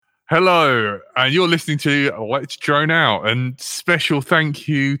Hello, and you're listening to Let's Drone Out. And special thank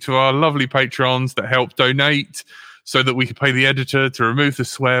you to our lovely patrons that help donate so that we can pay the editor to remove the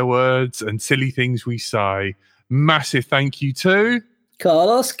swear words and silly things we say. Massive thank you to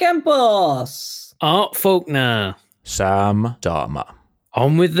Carlos Campos, Art Faulkner, Sam Dharma.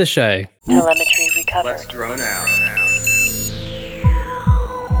 On with the show. Telemetry recovered. Let's drone out.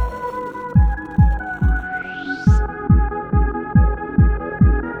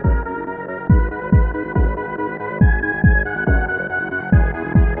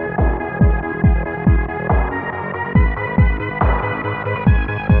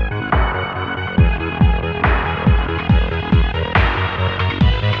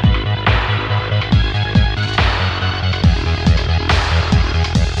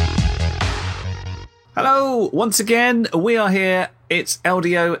 Hello, once again, we are here. It's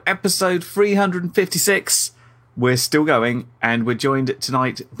LDO episode 356. We're still going, and we're joined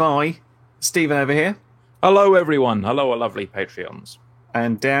tonight by Stephen over here. Hello, everyone. Hello, our lovely Patreons.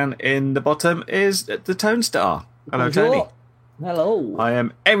 And down in the bottom is the Tone Star. Hello, Tony. Hello. I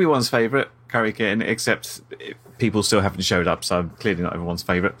am everyone's favourite Curry Kitten, except people still haven't showed up, so I'm clearly not everyone's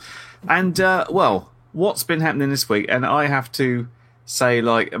favourite. And, well, what's been happening this week? And I have to say,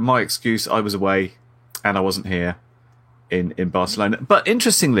 like, my excuse, I was away and I wasn't here in Barcelona. But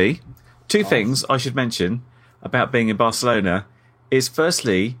interestingly, two things I should mention about being in Barcelona is,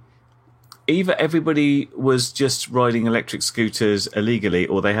 firstly, either everybody was just riding electric scooters illegally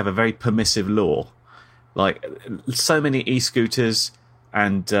or they have a very permissive law. Like, so many e-scooters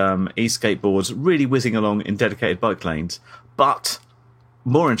and e-skateboards really whizzing along in dedicated bike lanes. But,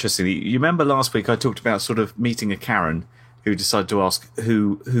 more interestingly, you remember last week I talked about sort of meeting a Karen who decided to ask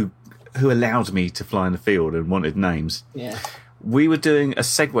who allowed me to fly in the field and wanted names. Yeah. We were doing a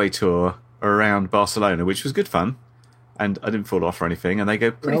Segway tour around Barcelona, which was good fun, and I didn't fall off or anything, and they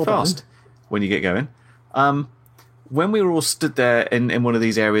go pretty fast when you get going. When we were all stood there in one of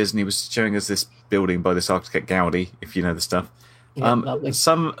these areas, and he was showing us this building by this architect Gaudi, if you know the stuff,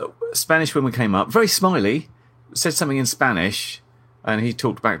 some Spanish woman came up, very smiley, said something in Spanish, and he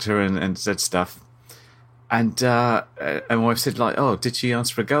talked back to her and said stuff. And my wife said, like, oh, did she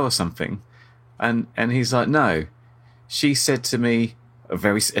ask for a go or something? And he's like, no. She said to me,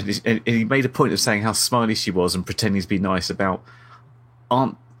 and he made a point of saying how smiley she was and pretending to be nice about,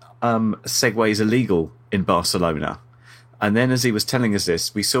 aren't Segways illegal in Barcelona? And then as he was telling us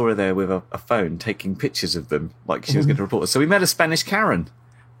this, we saw her there with a phone taking pictures of them, like she was going to report us. So we met a Spanish Karen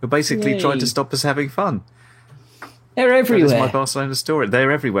who basically tried to stop us having fun. They're everywhere. That is my Barcelona story.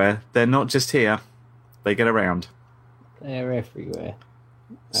 They're everywhere. They're not just here. They get around. They're everywhere.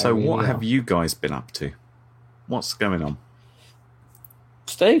 So what have you guys been up to? What's going on?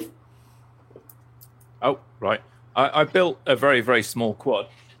 Steve? Oh, right. I built a very, very small quad.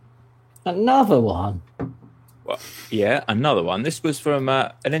 Another one? Well, yeah, another one. This was from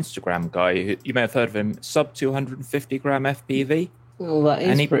an Instagram guy. Who, you may have heard of him, sub 250 gram FPV. Well, that is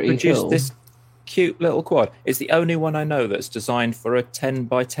and he pretty produced cool. This cute little quad. It's the only one I know that's designed for a 10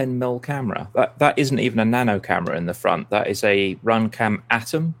 by 10 mil camera. That isn't even a nano camera in the front. That is a Runcam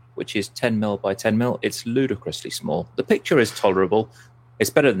Atom, which is 10 mil by 10 mil. It's ludicrously small. The picture is tolerable.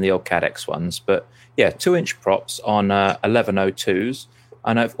 It's better than the old Cadex ones, but yeah, 2-inch props on 1102s.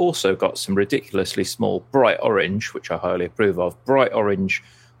 And I've also got some ridiculously small bright orange, which I highly approve of, bright orange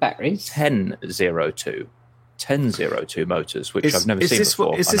batteries. 1002 motors, which I've never seen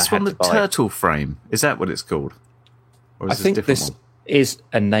before. Is this one the turtle frame? Is that what it's called? Or is I think this one? is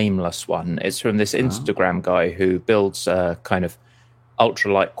a nameless one. It's from this Instagram guy who builds kind of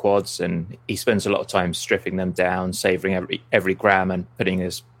ultralight quads, and he spends a lot of time stripping them down, savoring every gram, and putting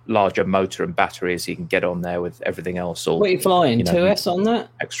his larger motor and battery as he can get on there with everything else. What are you flying? 2S on that?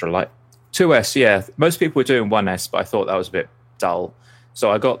 Extra light. 2S, yeah. Most people were doing 1S, but I thought that was a bit dull. So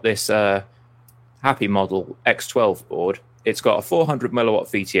I got this Happy Model X12 board. It's got a 400 milliwatt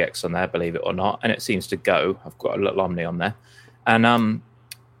VTX on there, believe it or not, and it seems to go. I've got a little Omni on there. And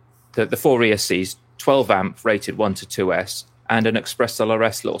the four ESCs, 12 amp, rated 1 to 2S, and an Express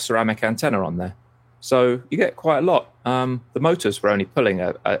LRS little ceramic antenna on there. So you get quite a lot. The motors were only pulling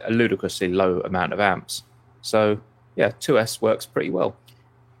a ludicrously low amount of amps. So, yeah, 2S works pretty well.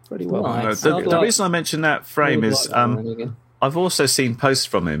 Nice. The reason I mentioned that frame is I've also seen posts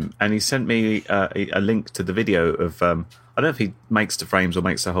from him, and he sent me a link to the video of, I don't know if he makes the frames or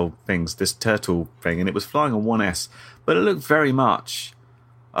makes the whole things, this turtle thing, and it was flying on 1S, but it looked very much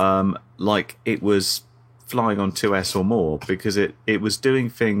like it was flying on 2S or more, because it was doing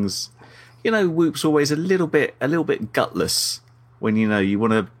things. You know, Whoop's always a little bit gutless when you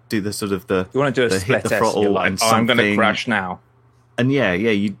want to do the sort of the you want to do a split hit the throttle you're like, and I'm going to something. crash now. And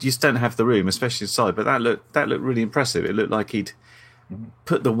you just don't have the room, especially inside. But that looked really impressive. It looked like he'd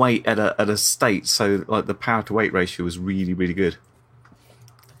put the weight at a state, so like the power to weight ratio was really, really good.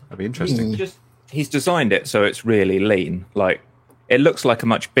 That'd be interesting. He's designed it so it's really lean. Like, it looks like a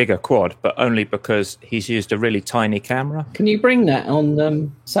much bigger quad, but only because he's used a really tiny camera. Can you bring that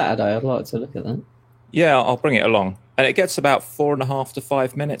on Saturday? I'd like to look at that. Yeah, I'll bring it along. And it gets about 4.5 to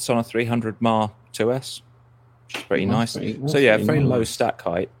 5 minutes on a 300 mAh 2S, which is pretty nice. So yeah, very low stack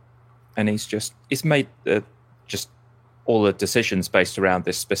height. And he's made just all the decisions based around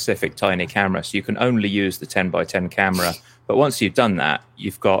this specific tiny camera. So you can only use the 10x10 camera. But once you've done that,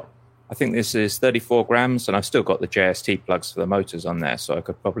 you've got, I think this is 34 grams, and I've still got the JST plugs for the motors on there, so I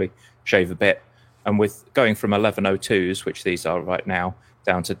could probably shave a bit. And with going from 1102s, which these are right now,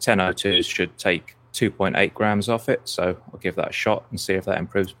 down to 1002s should take 2.8 grams off it. So I'll give that a shot and see if that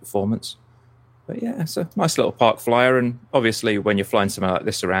improves performance. But yeah, it's a nice little park flyer. And obviously when you're flying something like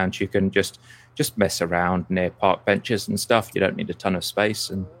this around, you can just mess around near park benches and stuff. You don't need a ton of space,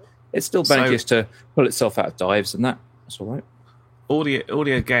 and it still manages to pull itself out of dives and that. That's all right.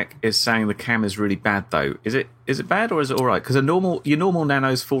 Audio Gek is saying the cam is really bad though. Is it bad or is it all right? Because your normal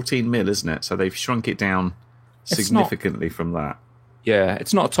Nano's 14mm, isn't it? So they've shrunk it down significantly from that. Yeah,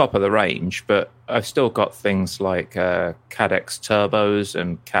 it's not top of the range, but I've still got things like Cadex Turbos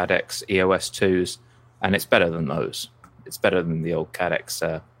and Cadex EOS 2s, and it's better than those. It's better than the old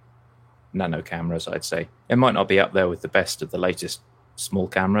Cadex Nano cameras, I'd say. It might not be up there with the best of the latest small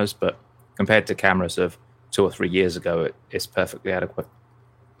cameras, but compared to cameras of 2 or 3 years ago, it's perfectly adequate.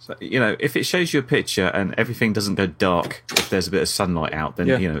 So, if it shows you a picture and everything doesn't go dark if there's a bit of sunlight out, then,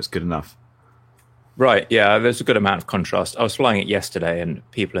 it's good enough. Right, yeah, there's a good amount of contrast. I was flying it yesterday, and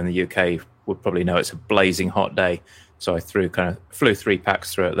people in the UK would probably know it's a blazing hot day. So I flew 3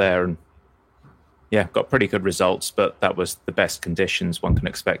 packs through it there, and yeah, got pretty good results, but that was the best conditions one can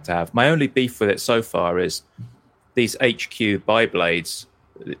expect to have. My only beef with it so far is these HQ bi-blades,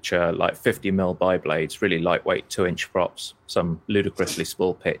 which are like 50mm bi-blades, really lightweight 2-inch props, some ludicrously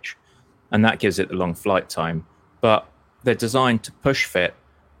small pitch, and that gives it the long flight time. But they're designed to push fit,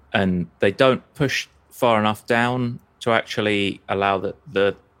 and they don't push far enough down to actually allow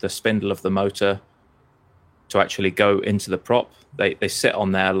the spindle of the motor to actually go into the prop. They sit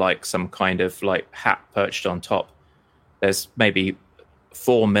on there like some kind of like hat perched on top. There's maybe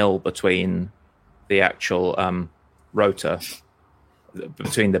 4mm between the actual rotor,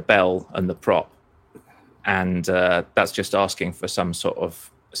 between the bell and the prop, and that's just asking for some sort of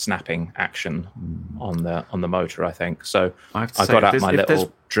snapping action on the motor, I think. So I got out my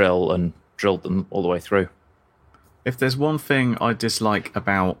little drill and drilled them all the way through. If there's one thing I dislike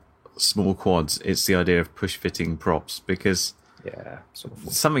about small quads, it's the idea of push fitting props, because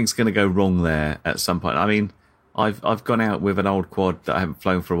something's going to go wrong there at some point. I mean, I've gone out with an old quad that I haven't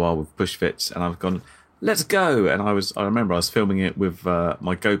flown for a while with push fits, and I've gone, let's go. And I remember I was filming it with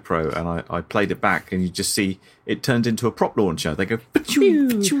my GoPro, and I played it back, and you just see it turned into a prop launcher. They go,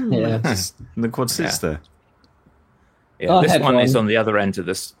 and the quad sits there. Yeah, this one is on the other end of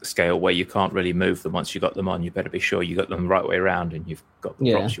the scale where you can't really move them once you got them on. You better be sure you got them the right way around and you've got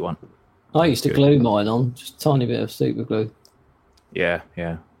the props you want. I used to glue mine on, just a tiny bit of super glue. Yeah.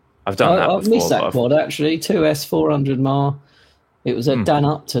 I've done that before. I've missed that quad, actually. 2S 400 mAh. It was a Dan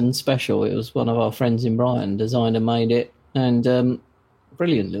Upton special. It was one of our friends in Brighton designed and made it. And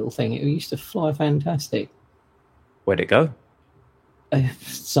brilliant little thing. It used to fly fantastic. Where'd it go?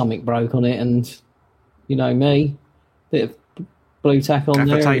 Something broke on it, and you know me, bit of blue tack on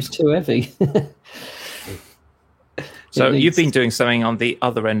there, and it's too heavy. So you've been doing something on the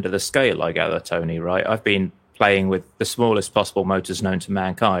other end of the scale, I gather, Tony, right? I've been playing with the smallest possible motors known to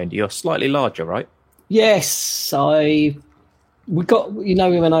mankind. You're slightly larger, right? Yes, we went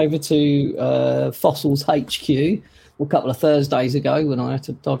over to Fossils HQ a couple of Thursdays ago when I had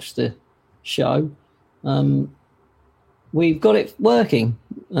to dodge the show. We've got it working,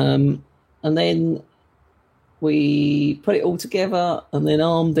 and then we put it all together and then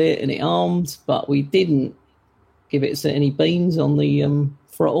armed it, and it armed, but we didn't give it any beans on the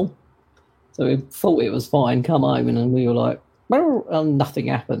throttle. So we thought it was fine, come home, and we were like, well, and nothing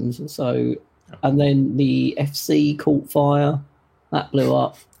happens. So, and then the FC caught fire, that blew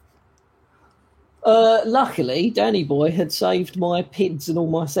up. Luckily, Danny Boy had saved my PIDs and all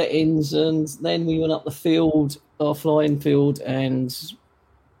my settings, and then we went up the field, our flying field, and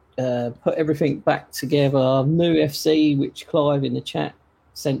put everything back together. New FC, which Clive in the chat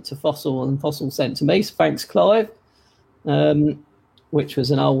sent to Fossil, and Fossil sent to me. So thanks, Clive. Which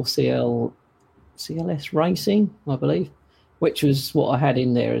was an old CLS Racing, I believe, which was what I had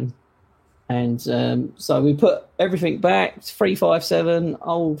in there, And so we put everything back, 357,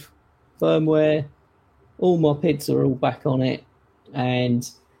 old firmware, all my PIDs are all back on it. And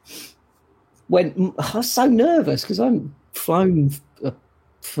I was so nervous because I hadn't flown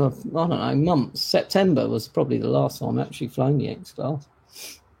for, I don't know, months. September was probably the last time I actually flown the X-Class.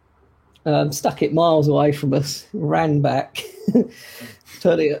 Stuck it miles away from us, ran back,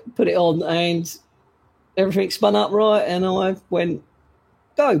 put it on, and everything spun up right, and I went,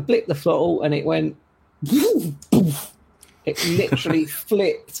 go, blip the throttle, and it went, it literally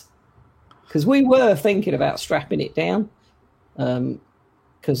flipped. Because we were thinking about strapping it down.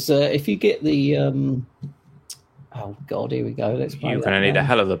 Because if you get the... oh, God, here we go. Let's play. You're going to need a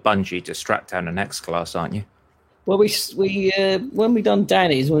hell of a bungee to strap down an X-Class, aren't you? Well, we when we done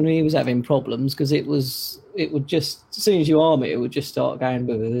Danny's, when he was having problems, because it would just, as soon as you arm it would just start going...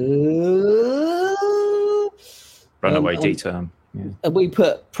 Runaway D-term. Yeah. And we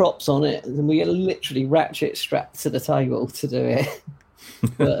put props on it, and we literally ratchet strapped to the table to do it.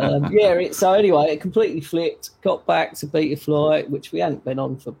 But so anyway, it completely flipped, got back to beta flight, which we hadn't been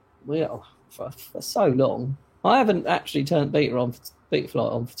on for so long. I haven't actually turned beta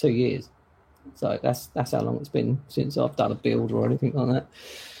flight on for 2 years. So that's how long it's been since I've done a build or anything like that.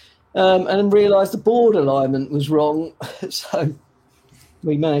 And then realised the board alignment was wrong. So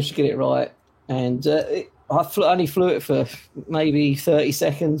we managed to get it right. And I only flew it for maybe 30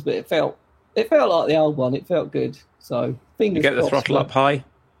 seconds, but it felt like the old one. It felt good. So fingers crossed. You get the throttle up high?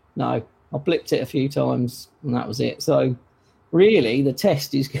 No, I blipped it a few times, and that was it. So really, the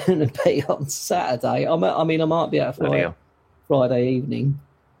test is going to be on Saturday. I might be able to fly Friday evening,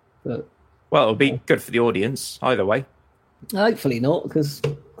 but well, it'll be good for the audience either way. Hopefully not, because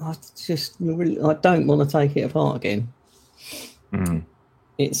I don't want to take it apart again. Mm.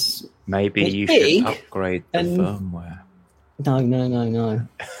 It's you big, should upgrade the firmware. No.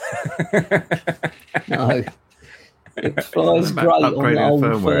 No. It flies great on the old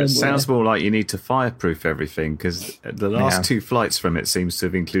firmware. It sounds more like you need to fireproof everything, because the last 2 flights from it seems to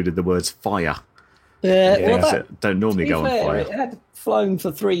have included the words fire. Well, don't normally go on fire. It had flown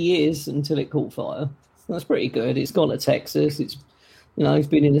for 3 years until it caught fire. That's pretty good. It's gone to Texas. It's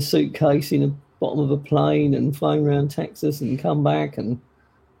been in a suitcase in the bottom of a plane and flown around Texas and come back and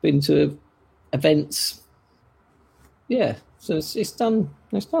been to events. Yeah, so it's done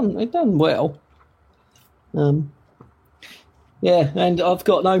well. Yeah, and I've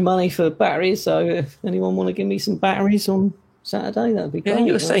got no money for batteries, so if anyone want to give me some batteries on Saturday, that'd be great. Yeah,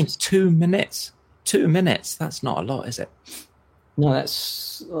 you were saying 2 minutes. 2 minutes. That's not a lot, is it? No,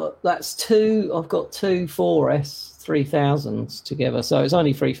 that's two. I've got two 4S 3000s together, so it's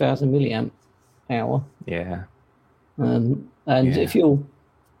only 3000 milliamp hour. Yeah. If you're,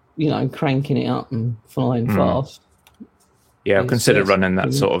 cranking it up and flying fast. Yeah, I've considered running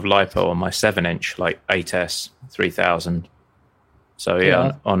that sort of LiPo on my 7-inch, like 8S 3000. So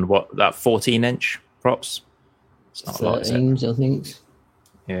on what, that 14-inch props? It's not a lot, is it? I think.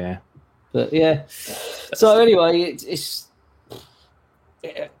 Yeah. But yeah. So anyway,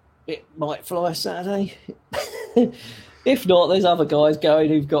 it might fly Saturday. If not, there's other guys going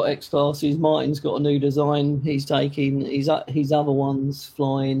who've got X-Classes. Martin's got a new design. He's taking his other ones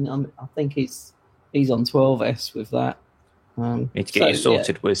flying. I think he's on 12S with that. Need to get you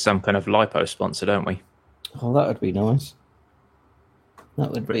sorted with some kind of LiPo sponsor, don't we? Oh, that would be nice.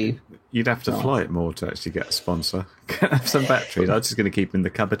 That would be. You'd have to fly it more to actually get a sponsor. Have some batteries. I'm just going to keep them in the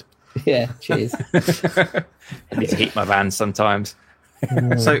cupboard. Yeah, cheers. I need to heat my van sometimes.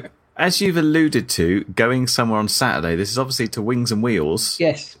 So, as you've alluded to, going somewhere on Saturday, this is obviously to Wings and Wheels.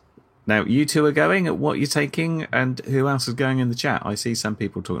 Yes. Now, you two are going. What you're taking, and who else is going in the chat? I see some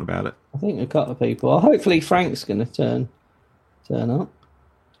people talking about it. I think a couple of people. Hopefully, Frank's going to turn up.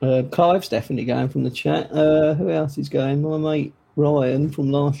 Clive's definitely going from the chat. Who else is going? My mate Ryan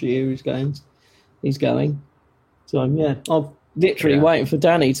from last year is going. He's going. So I'm literally waiting for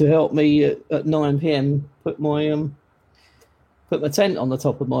Danny to help me at 9 p.m. put my tent on the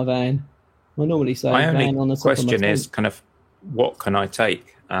top of my van. I normally say my van only on the top question of my is tent. kind of what can I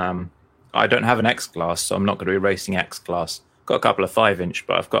take? I don't have an X-Class, so I'm not going to be racing X-Class. Got a couple of 5-inch,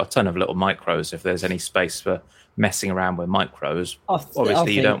 but I've got a ton of little micros. If there's any space for messing around with micros,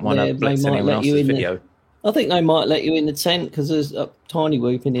 obviously you don't want to blitz anyone else's video. I think they might let you in the tent because there's a tiny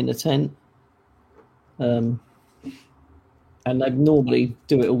whooping in the tent. And they normally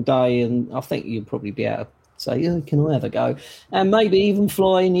do it all day, and I think you'd probably be able to say, can I have a go? And maybe even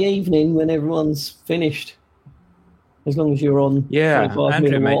fly in the evening when everyone's finished. As long as you're on 25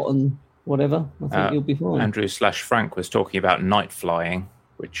 milliwatt and whatever, I think you'll be fine. Andrew/Frank was talking about night flying,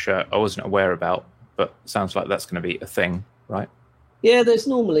 which I wasn't aware about, but sounds like that's going to be a thing, right? Yeah, there's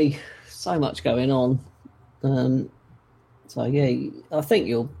normally so much going on. So yeah, I think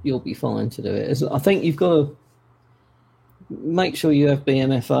you'll be fine to do it. I think you've got to make sure you have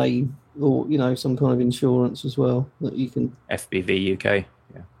BMFA or some kind of insurance as well that you can FBV UK.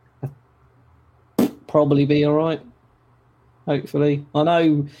 Yeah. probably be all right. Hopefully, I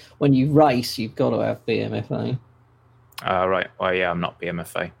know when you race, you've got to have BMFA. Right. Well, yeah, I'm not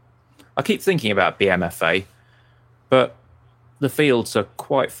BMFA. I keep thinking about BMFA, but the fields are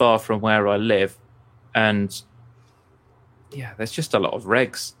quite far from where I live, and yeah, there's just a lot of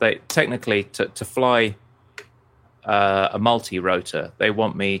regs. They technically to fly a multi-rotor, they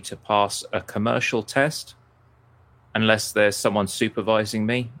want me to pass a commercial test unless there's someone supervising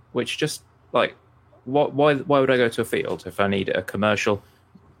me, which just like why would I go to a field if I need a commercial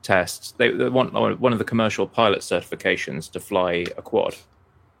test? They want one of the commercial pilot certifications to fly a quad,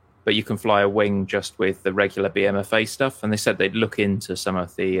 but you can fly a wing just with the regular BMFA stuff, and they said they'd look into some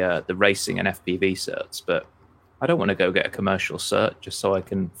of the racing and FPV certs, but I don't want to go get a commercial cert just so I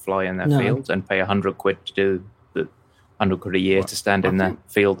can fly in their field and pay £100 to do the £100 a year to stand in their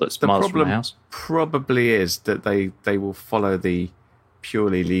field that's miles from my house. Probably is that they will follow the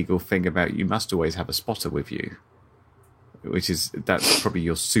purely legal thing about you must always have a spotter with you, that's probably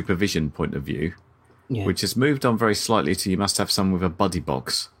your supervision point of view, which has moved on very slightly to you must have someone with a buddy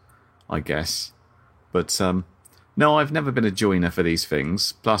box, I guess. But no, I've never been a joiner for these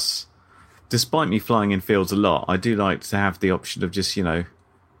things. Plus, despite me flying in fields a lot, I do like to have the option of just going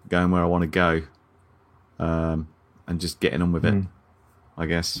where I want to go, and just getting on with it, I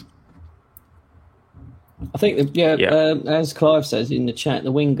guess. I think, as Clive says in the chat,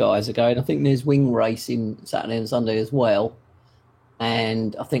 the wing guys are going. I think there's wing racing Saturday and Sunday as well.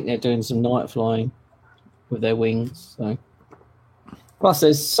 And I think they're doing some night flying with their wings. So, plus,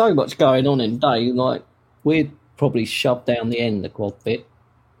 there's so much going on in day. Like, we're probably shoved down the end, the quad bit.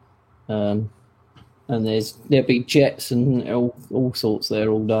 And there'll be jets and all sorts there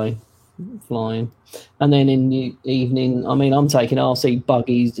all day flying. And then in the evening, I mean, I'm taking RC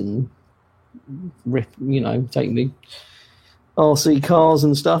buggies and taking me RC cars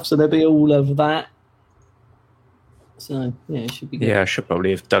and stuff, so there'll be all of that. So yeah, it should be good. Yeah, I should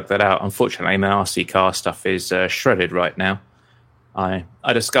probably have dug that out. Unfortunately, my RC car stuff is shredded right now. I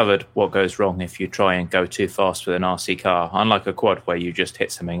discovered what goes wrong if you try and go too fast with an RC car. Unlike a quad where you just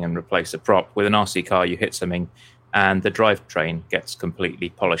hit something and replace a prop, with an RC car you hit something and the drivetrain gets completely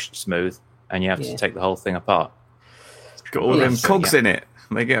polished smooth and you have to take the whole thing apart. It's got all them cogs in it.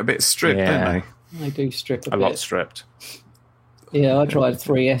 They get a bit stripped, don't they? They do strip a bit. lot stripped. Yeah, I tried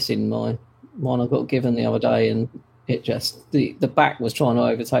 3S in mine. One I got given the other day, and it just the back was trying to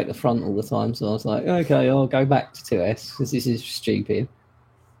overtake the front all the time. So I was like, okay, I'll go back to 2S because this is stupid.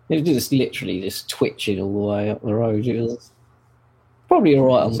 It was just literally just twitching all the way up the road. It was probably all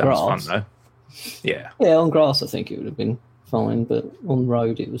right on grass. Sounds fun though. Yeah. Yeah, on grass I think it would have been fine, but on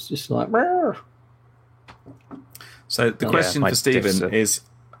road it was just like. Brr. So the question for Stephen is,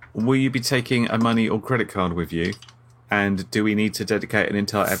 will you be taking a money or credit card with you? And do we need to dedicate an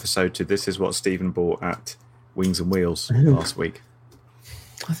entire episode to this is what Stephen bought at Wings and Wheels last week?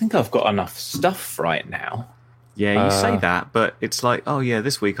 I think I've got enough stuff right now. Yeah, you say that, but it's like, oh yeah,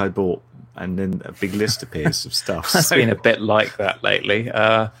 this week I bought, and then a big list appears of stuff. It's been a bit like that lately.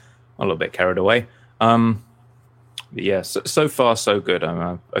 I'm a little bit carried away. Yeah, so far so good.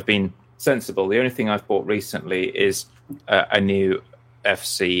 I've been sensible. The only thing I've bought recently is a new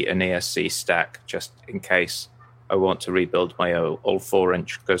FC and ESC stack, just in case I want to rebuild my old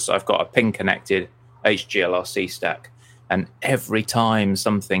 4-inch, because I've got a pin-connected HGLRC stack, and every time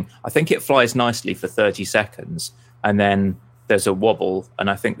I think it flies nicely for 30 seconds, and then there's a wobble, and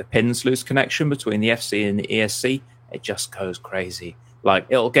I think the pins lose connection between the FC and the ESC. It just goes crazy. Like,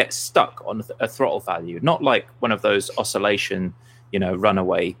 it'll get stuck on a throttle value, not like one of those oscillation,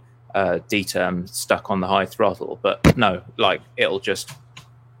 runaway D-term stuck on the high throttle, but no, like it'll just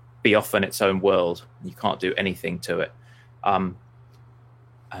be off in its own world. You can't do anything to it.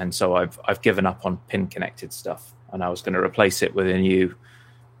 And so I've given up on pin connected stuff, and I was going to replace it with a new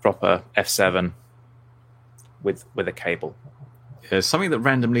proper F7 with a cable. Yeah, something that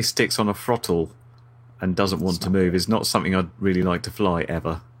randomly sticks on a throttle and doesn't want to move is not something I'd really like to fly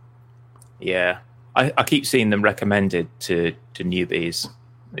ever. Yeah, I keep seeing them recommended to newbies.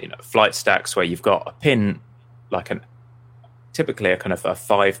 Flight stacks where you've got a pin, like typically a kind of a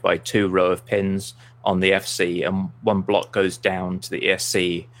 5x2 row of pins on the FC, and one block goes down to the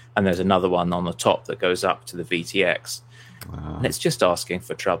ESC, and there's another one on the top that goes up to the VTX. Wow. And it's just asking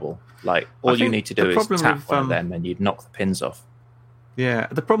for trouble. Like, all you need to do is tap one of them and you'd knock the pins off. Yeah,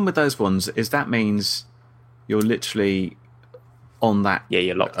 the problem with those ones is that means you're literally on that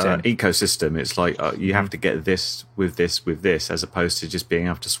you're locked in. ecosystem. It's like you have to get this with this with this, as opposed to just being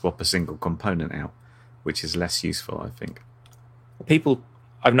able to swap a single component out, which is less useful, I think. People,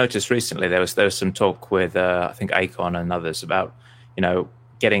 I've noticed recently there was some talk with I think Acon and others about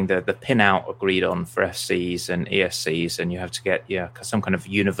getting the pin out agreed on for FCs and ESCs, and you have to get some kind of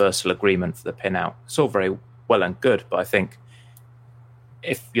universal agreement for the pin out. It's all very well and good, but I think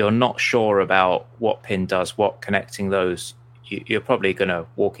if you're not sure about what pin does what, connecting those, you're probably going to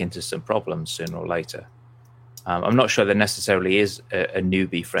walk into some problems sooner or later. I'm not sure there necessarily is a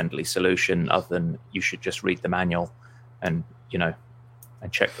newbie-friendly solution, other than you should just read the manual and and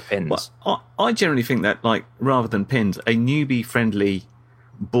check the pins. Well, I generally think that, like, rather than pins, a newbie-friendly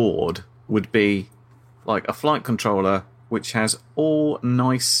board would be like a flight controller which has all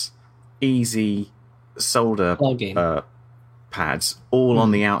nice, easy solder pads all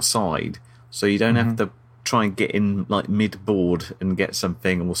on the outside, so you don't have to try and get in like mid-board and get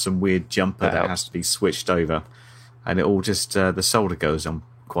something or some weird jumper that has to be switched over, and it all just the solder goes on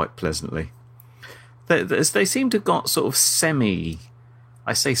quite pleasantly. They seem to have got sort of semi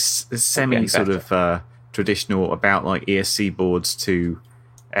sort of traditional about like ESC boards to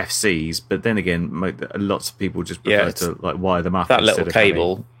FCs, but then again, lots of people just prefer to like wire them up. That little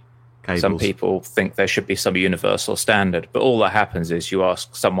cable. Some people think there should be some universal standard, but all that happens is you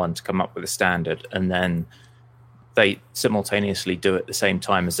ask someone to come up with a standard, and then they simultaneously do it at the same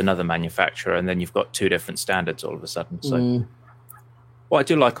time as another manufacturer, and then you've got two different standards all of a sudden. So what I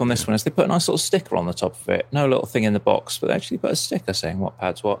do like on this one is they put a nice little sticker on the top of it. No little thing in the box, but they actually put a sticker saying what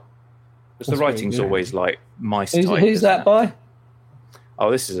pad's what. Because the writing's always like mice type. Who's that by?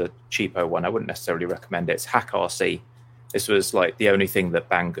 Oh, this is a cheapo one. I wouldn't necessarily recommend it. It's Hack RC. This was like the only thing that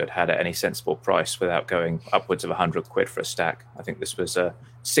Banggood had at any sensible price without going upwards of 100 quid for a stack. I think this was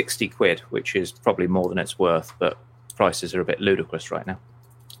 60 quid, which is probably more than it's worth, but prices are a bit ludicrous right now.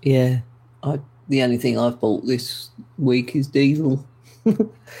 Yeah. The only thing I've bought this week is diesel. And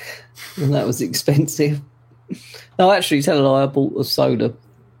that was expensive. No, actually, tell a lie, I bought a solar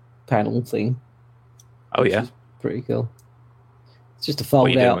panel thing. Oh, yeah? Pretty cool. It's just a fold out.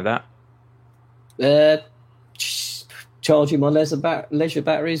 What are you doing with that? Charging my leisure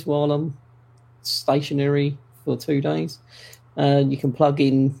batteries while I'm stationary for 2 days. You can plug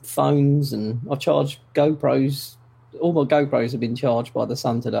in phones, and I charge GoPros. All my GoPros have been charged by the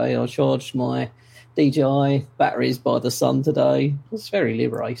sun today. I charged my DJI batteries by the sun today. It's very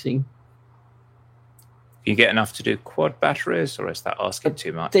liberating. You get enough to do quad batteries, or is that asking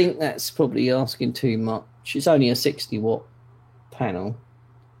too much? I think that's probably asking too much. It's only a 60-watt panel,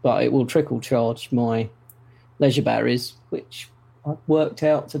 but it will trickle charge my leisure batteries, which I've worked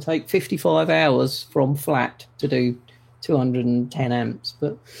out to take 55 hours from flat to do 210 amps,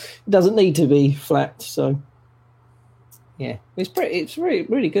 but it doesn't need to be flat. So yeah, it's really,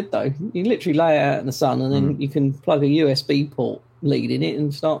 really good though. You literally lay it out in the sun, and then you can plug a USB port lead in it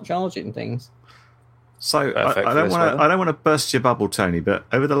and start charging things. So I don't want to burst your bubble, Tony, but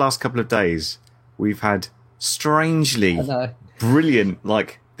over the last couple of days, we've had strangely brilliant,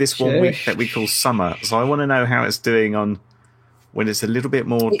 like this 1 week that we call summer. So I want to know how it's doing on when it's a little bit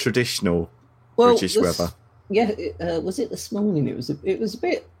more traditional British weather. Yeah, was it this morning? It was a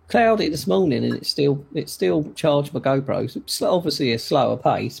bit cloudy this morning, and it's still charged my GoPros. It's obviously a slower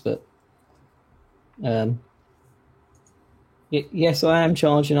pace, but yes, I am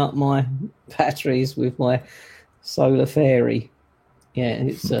charging up my batteries with my Solar Fairy. Yeah,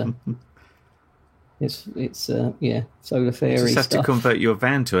 it's Solar Fairy. You just have stuff. to convert your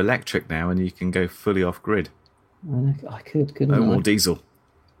van to electric now, and you can go fully off grid. I could, couldn't I? No more diesel.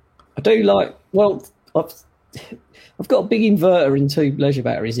 I do like. Well, I've got a big inverter and 2 leisure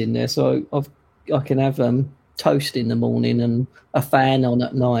batteries in there, so I can have toast in the morning and a fan on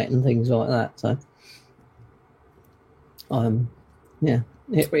at night and things like that. So,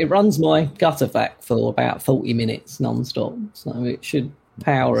 it runs my gutter vac for about 40 minutes non-stop, so it should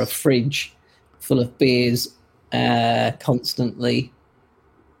power a fridge full of beers constantly.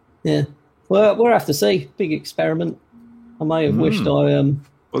 Yeah, well, we'll have to see. Big experiment. I may have wished I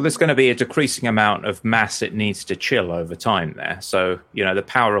Well, there's going to be a decreasing amount of mass it needs to chill over time there. So, the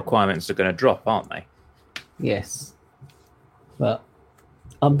power requirements are going to drop, aren't they? Yes. But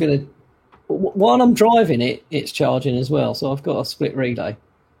I'm going to... While I'm driving it, it's charging as well. So I've got a split relay.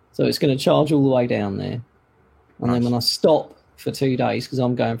 So it's going to charge all the way down there. And then when I stop for 2 days, because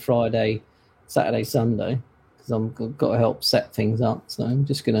I'm going Friday, Saturday, Sunday, because I've got to help set things up. So I'm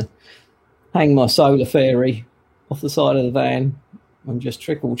just going to hang my Solar Fairy off the side of the van and just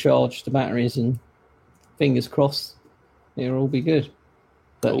trickle charge the batteries, and fingers crossed it'll all be good.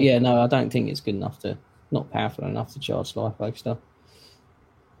 But yeah, no, I don't think it's good enough not powerful enough to charge LiFo stuff.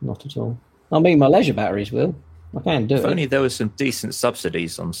 not at all. I mean, my leisure batteries will. I can do If it. only there was some decent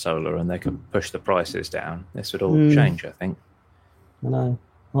subsidies on solar and they could push the prices down, this would all change, I think. I know.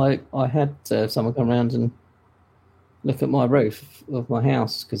 I had someone come around and look at my roof of my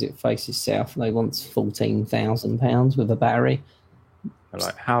house because it faces south, and they want £14,000 with a battery.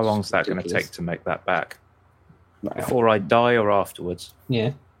 Like, how long is that going to Ridiculous. take to make that back? Before I die or afterwards?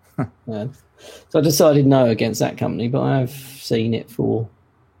 Yeah. Yeah. So I decided no against that company, but I've seen it for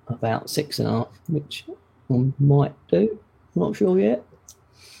about 6.5, which I might do. Not sure yet.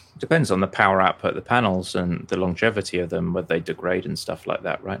 Depends on the power output of the panels and the longevity of them, whether they degrade and stuff like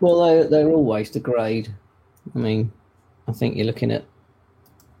that, right? Well, they're always degrade. I mean, I think you're looking at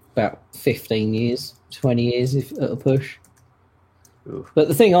about 15 years, 20 years if at a push. Oof. But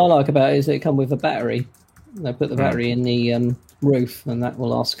the thing I like about it is they come with a battery. They put the battery in the roof, and that will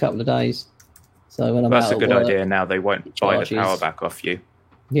last a couple of days. So when I'm That's out a at good work, idea. Now they won't buy the charges. power back off you.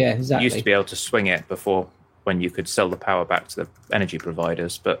 Yeah, You exactly. used to be able to swing it before when you could sell the power back to the energy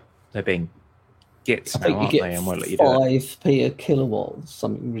providers, but they're being gits I now, think you aren't get they? And won't let you do it. 5p a kilowatt,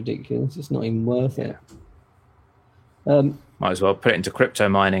 something ridiculous. It's not even worth it. Might as well put it into crypto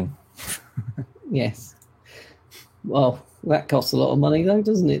mining. Yes. Well, that costs a lot of money, though,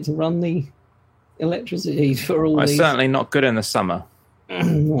 doesn't it, to run the electricity for all Well, it's these? certainly not good in the summer.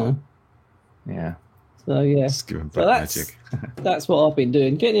 No. Yeah. So yeah, Just give 'em so black that's magic. that's what I've been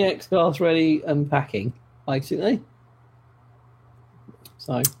doing: getting the X-Class ready and packing, basically.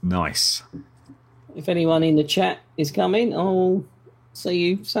 So Nice. if anyone in the chat is coming, I'll see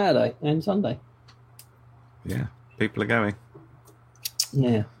you Saturday and Sunday. Yeah, people are going.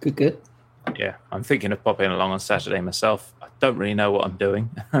 Yeah, good. Yeah, I'm thinking of popping along on Saturday myself. I don't really know what I'm doing,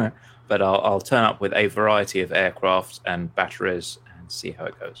 but I'll turn up with a variety of aircraft and batteries and see how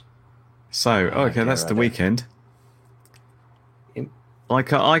it goes. So, okay, that's the right. weekend. Yep. I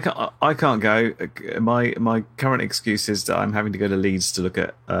can't go. My current excuse is that I'm having to go to Leeds to look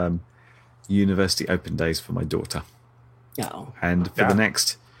at university open days for my daughter. Oh, And for Yeah. the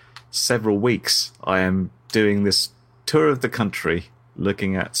next several weeks, I am doing this tour of the country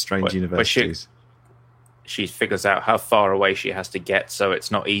looking at strange But universities. She figures out how far away she has to get, so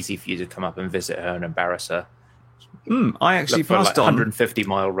it's not easy for you to come up and visit her and embarrass her. I actually Look for like passed on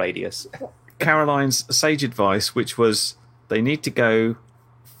 150-mile radius. Caroline's sage advice, which was they need to go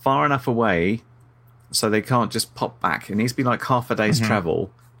far enough away so they can't just pop back. It needs to be like half a day's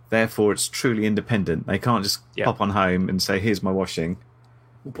travel. Therefore, it's truly independent. They can't just Yeah. pop on home and say, "Here's my washing."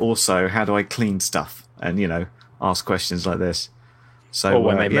 Also, how do I clean stuff? And ask questions like this. So Or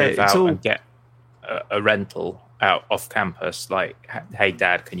when they move it's out all and get a rental out off campus, like, hey,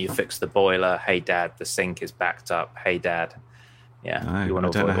 Dad, can you fix the boiler? Hey, Dad, the sink is backed up. Hey, Dad. Yeah, No, you want I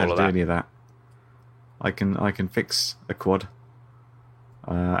to don't know avoid how all to of do that. any of that. I can fix a quad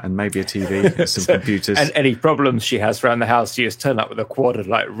and maybe a TV and some computers. And any problems she has around the house, she just turn up with a quad and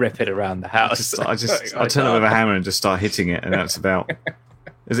like rip it around the house. I turn it with a hammer and just start hitting it, and that's about.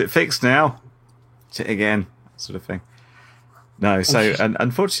 Is it fixed now? Hit it again, sort of thing. No, so and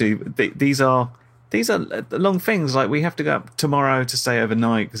unfortunately, these are long things. Like we have to go up tomorrow to stay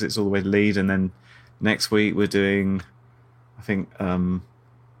overnight because it's all the way to Leeds, and then next week we're doing, I think,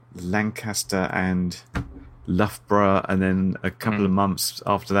 Lancaster and Loughborough, and then a couple of months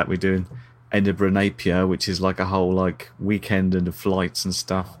after that we're doing Edinburgh Napier, which is like a whole like weekend and the flights and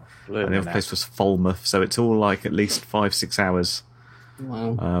stuff. And the other place was Falmouth, so it's all like at least 5-6 hours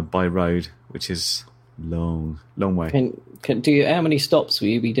wow. by road, which is long way. How many stops will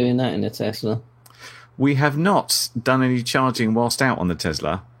you be doing that in a Tesla? We have not done any charging whilst out on the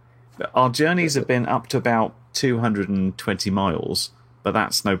Tesla. Our journeys have been up to about 220 miles, but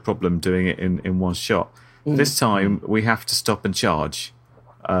that's no problem doing it in one shot. This time we have to stop and charge.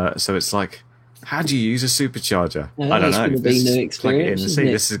 So it's like, how do you use a supercharger? Yeah, I don't it's know. gonna be Let's a new plug it in experience, and isn't see.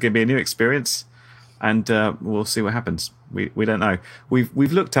 it? This is going to be a new experience, and we'll see what happens. We don't know.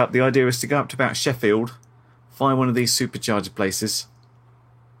 We've looked up. The idea is to go up to about Sheffield, find one of these supercharger places,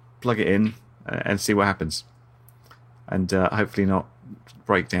 plug it in, and see what happens, and hopefully not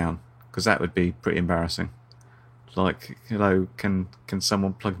break down, because that would be pretty embarrassing. Like, hello, can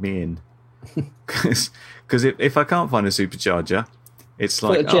someone plug me in? Because if I can't find a supercharger, it's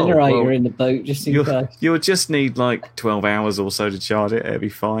like, Put a generator oh, well, in the boat just in case. you'll just need like 12 hours or so to charge it. It'll be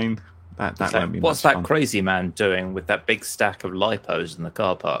fine. That won't be What's much that fun. crazy man doing with that big stack of lipos in the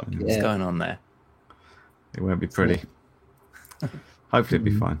car park? What's Yeah. going on there? It won't be pretty. Hopefully it'll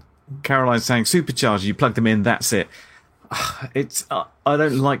be fine. Caroline's saying supercharger, you plug them in, that's it. It's I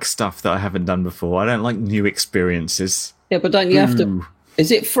don't like stuff that I haven't done before. I don't like new experiences. Yeah, but don't you have to? Ooh. Is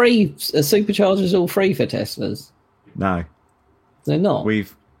it free? Superchargers all free for Teslas? No. They're not.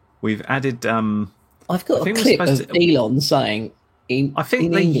 We've We've added. I've got a think we're clip of supposed to- Elon saying, I think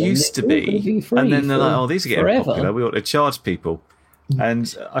in they England, used to they're all gonna be, free and then they're like, for "Oh, these are getting forever." popular. We ought to charge people."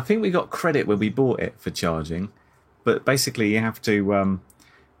 And I think we got credit when we bought it for charging, but basically you have to.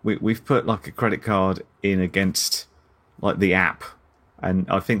 We've put like a credit card in against like the app, and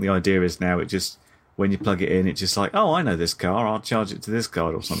I think the idea is now it just when you plug it in, it's just like, "Oh, I know this car. I'll charge it to this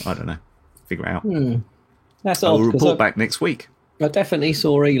card or something." I don't know. Figure it out. That's I'll odd, 'cause report back next week. I definitely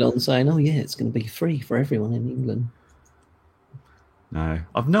saw Elon saying, "Oh yeah, it's going to be free for everyone in England." No,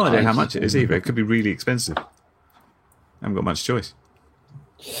 I've no idea how much it is either. It could be really expensive. I haven't got much choice.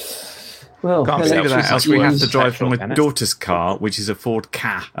 Well, Can't electricity believe Either that, else we have to drive petrol, from can my it? daughter's car, which is a Ford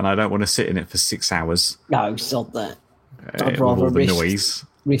Ka, and I don't want to sit in it for 6 hours. No, sod that. I'd With rather all the risk noise,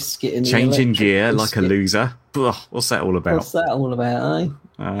 risk it in the changing electric gear like a biscuit. loser. Ugh, what's that all about? What's that all about, eh?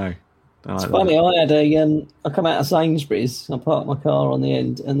 Oh, It's funny. I had I come out of Sainsbury's. I parked my car on the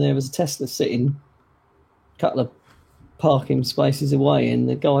end, and there was a Tesla sitting a couple of parking spaces away, and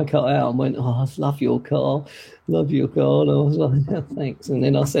the guy cut out and went, "Oh, I love your car, love your car." And I was like, "Oh, thanks." And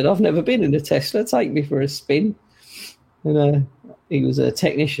then I said, "I've never been in a Tesla. Take me for a spin." And he was a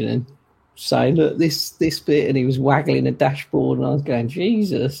technician and saying, "Look, this bit," and he was waggling a dashboard, and I was going,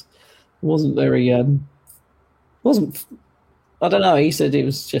 "Jesus." It wasn't very wasn't. I don't know. He said it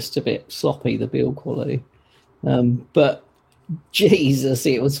was just a bit sloppy, the build quality. But Jesus,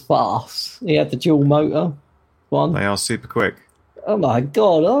 it was fast. He had the dual motor one. They are super quick. Oh my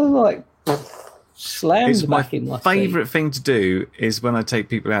God. I was like, slammed It's my back in my favourite thing to do is when I take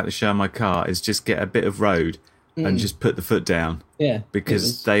people out to show my car is just get a bit of road and just put the foot down seat. Yeah. it because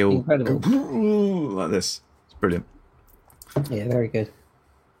was they all incredible. go like this. It's brilliant. Yeah, very good.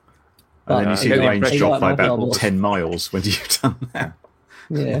 And then you see the really range impressive. drop Like by my about car was. 10 miles when you've done that.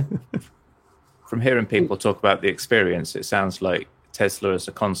 Yeah. From hearing people talk about the experience, it sounds like Tesla as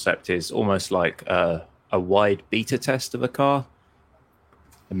a concept is almost like a wide beta test of a car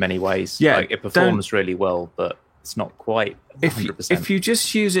in many ways. Yeah, like it performs really well, but it's not quite 100%. If you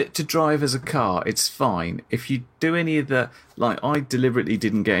just use it to drive as a car, it's fine. If you do any of the I deliberately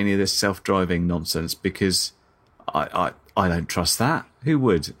didn't get any of this self-driving nonsense because I don't trust that. Who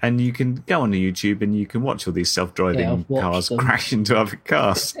would? And you can go on the YouTube and you can watch all these self-driving Yeah, I've watched cars them. crash into other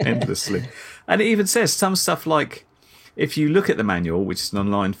cars endlessly. And it even says some stuff like, if you look at the manual, which is an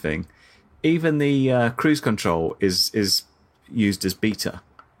online thing, even the cruise control is used as beta.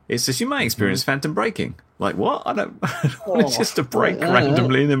 It says you may experience phantom braking. Like what? I don't want Oh, just to brake right,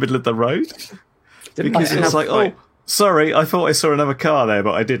 randomly in the middle of the road because I it's have like, quite- sorry, I thought I saw another car there,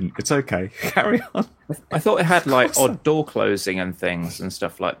 but I didn't. It's okay. Carry on. I thought it had like odd door closing and things and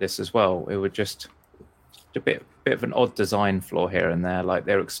stuff like this as well. It would just a bit of an odd design flaw here and there. Like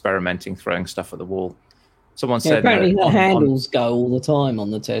they're experimenting, throwing stuff at the wall. Someone Yeah, said apparently the on- handles go all the time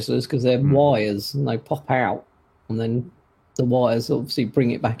on the Teslas because they're wires and they pop out, and then the wires obviously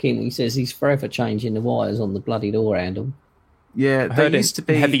bring it back in. He says he's forever changing the wires on the bloody door handle. Yeah, I they heard in used to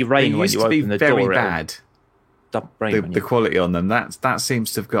be heavy rain they when used you to be open the very door, it'll bad. dump rain when The you- quality on them that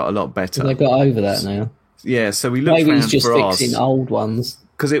seems to have got a lot better. They got over that now. Yeah, so we looked Maybe he's around just for ours fixing old ones.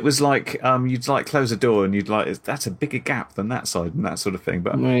 because it was like you'd like close a door and you'd like that's a bigger gap than that side and that sort of thing.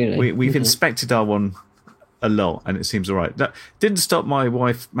 But Really? we've Okay. inspected our one a lot and it seems all right. That didn't stop my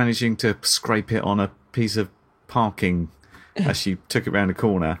wife managing to scrape it on a piece of parking as she took it round a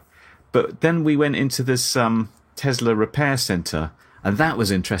corner. But then we went into this Tesla repair centre and that was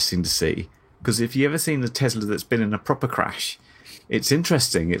interesting to see because if you ever seen a Tesla that's been in a proper crash, it's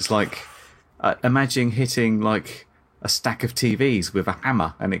interesting. It's like imagine hitting like a stack of TVs with a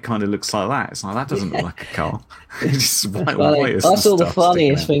hammer and it kind of looks like that. It's like that doesn't look like a car. It's just white Funny. wires I and saw the stuff sticking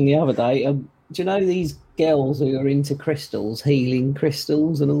funniest out. thing the other day. Do you know these girls who are into crystals, healing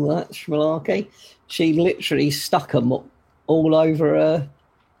crystals and all that shmalarkey? She literally stuck them all over her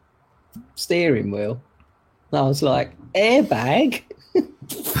steering wheel. And I was like, airbag?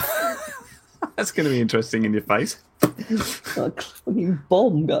 That's going to be interesting in your face. Like a fucking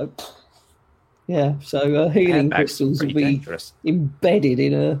bomb go. Yeah, so healing Airbag's crystals will pretty be dangerous. embedded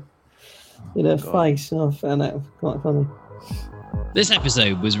in her God. face. I found that quite funny. This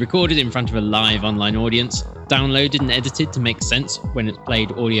episode was recorded in front of a live online audience, downloaded and edited to make sense when it's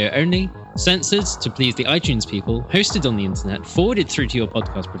played audio only, censored to please the iTunes people, hosted on the internet, forwarded through to your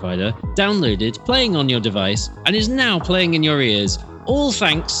podcast provider, downloaded, playing on your device, and is now playing in your ears, all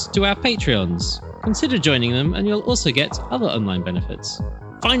thanks to our Patreons. Consider joining them and you'll also get other online benefits.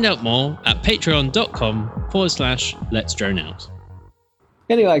 Find out more at patreon.com/Let's Drone Out.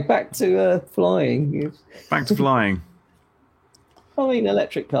 Anyway, back to flying. Back to flying. I mean,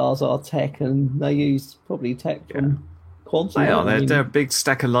 electric cars are tech, and they use probably tech from quads. They and are. that. I mean, They're a big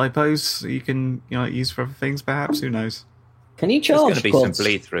stack of lipos you can use for other things, perhaps. Who knows? can you There's charge going to be some quads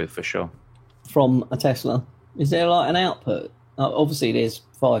bleed through for sure. from a Tesla? Is there like an output? Obviously, there's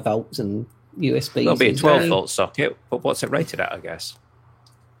 5 volts and USB. There'll be a Is there 12 any- volt socket, but what's it rated at, I guess?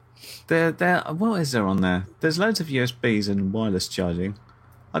 What is there on there? There's loads of USBs and wireless charging.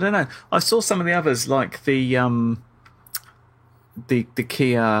 I don't know. I saw some of the others, like the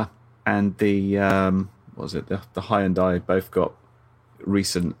Kia and the what was it? The Hyundai both got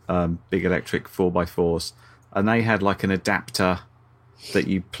recent big electric 4x4s, and they had like an adapter that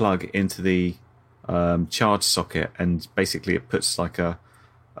you plug into the charge socket, and basically it puts like a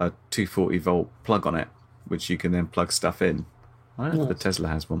 240 volt plug on it, which you can then plug stuff in. I don't know if the Tesla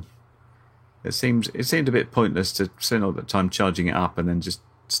has one. It seemed a bit pointless to spend all the time charging it up and then just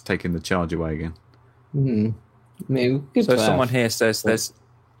taking the charge away again. I mean, good So to someone have. here says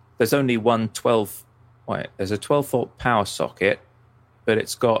there's only one 12. Wait, there's a 12 volt power socket, but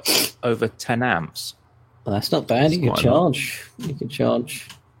it's got over 10 amps. Well, that's not bad. You quite a lot. could charge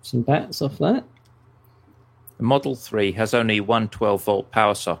some bats off that. The Model 3 has only one 12 volt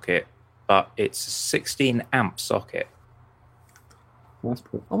power socket, but it's a 16 amp socket.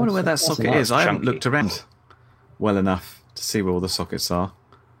 I wonder where that socket is. I haven't chunky. looked around well enough to see where all the sockets are.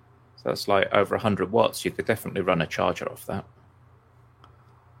 So that's like over 100 watts. You could definitely run a charger off that.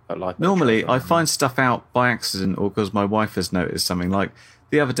 But like Normally, I find stuff out by accident or because my wife has noticed something. Like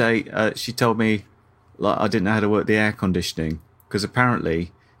the other day, she told me like I didn't know how to work the air conditioning because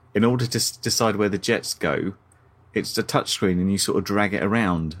apparently, in order to decide where the jets go, it's a touchscreen and you sort of drag it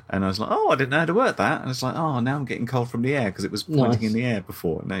around. And I was like, oh, I didn't know how to work that. And I was like, oh, now I'm getting cold from the air because it was pointing Nice. in the air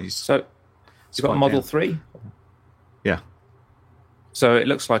before. No, So you've got a quite Model down. 3? Yeah. So it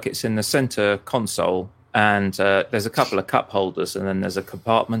looks like it's in the center console, and there's a couple of cup holders, and then there's a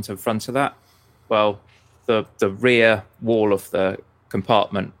compartment in front of that. Well, the rear wall of the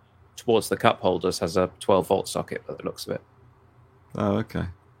compartment towards the cup holders has a 12 volt socket by the looks of it. Oh, okay.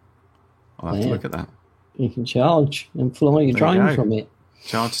 I'll have to Yeah. look at that. You can charge and fly your There you drone go. from it.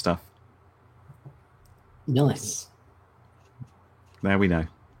 Charge stuff. Nice. There we know.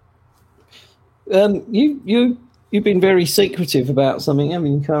 You've been very secretive about something,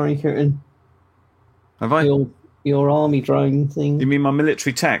 haven't you, Curry Curtin? Have I? Your army drone thing. You mean my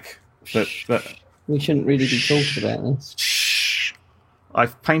military tech? But We shouldn't really be talking about this. shh.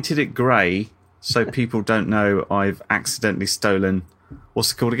 I've painted it grey so people don't know I've accidentally stolen.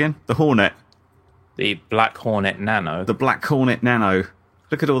 What's it called again? The Hornet. The Black Hornet Nano. The Black Hornet Nano.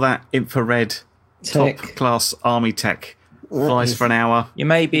 Look at all that infrared Tech. top class army tech. Flies for an hour. You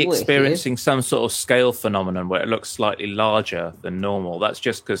may be Wicked. experiencing some sort of scale phenomenon where it looks slightly larger than normal. That's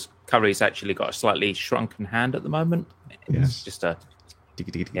just because Curry's actually got a slightly shrunken hand at the moment. Yes. It's just a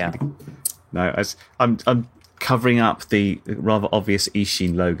yeah. No, I'm covering up the rather obvious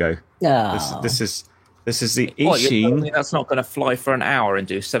Ishin logo. Ah, This is the What, you're telling me Ishin, that's not going to fly for an hour and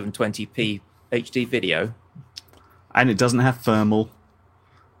do 720p HD video? and it doesn't have thermal,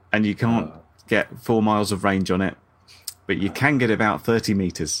 and you can't get 4 miles of range on it, but you can get about 30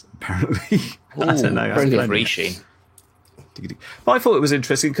 meters apparently. I don't know. that's brilliant. plenty. Rishin. But I thought it was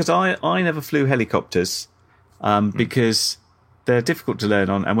interesting because I never flew helicopters because they're difficult to learn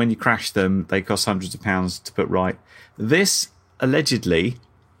on, and when you crash them, they cost hundreds of pounds to put right. This allegedly,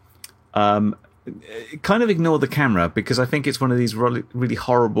 kind of ignore the camera because I think it's one of these really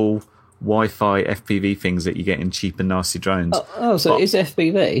horrible Wi-Fi FPV things that you get in cheap and nasty drones. so it's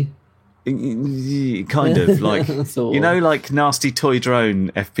FPV. Kind of like Sort you know, of. like nasty toy drone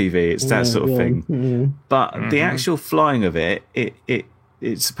FPV. It's that sort of thing. Yeah. But the actual flying of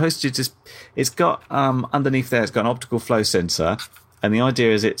it's supposed to just, it's got underneath there, it's got an optical flow sensor, and the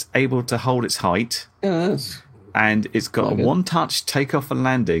idea is it's able to hold its height, Yeah, that's and it's got Quite a good. one-touch takeoff and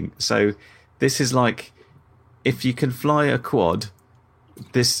landing. So this is like, if you can fly a quad,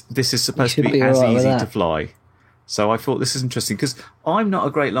 this is supposed to should be be as alright with easy to that. fly. So I thought this is interesting because I'm not a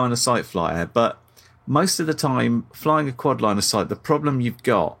great line of sight flyer, but most of the time flying a quad line of sight, the problem you've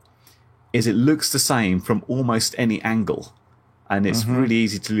got is it looks the same from almost any angle, and it's really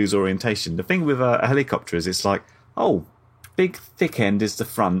easy to lose orientation. The thing with a helicopter is it's like, oh, big thick end is the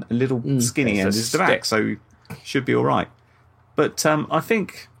front and little skinny end It's a is the back, stick. so should be all right. But I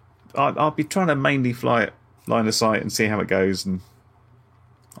think I'll be trying to mainly fly it line of sight and see how it goes, and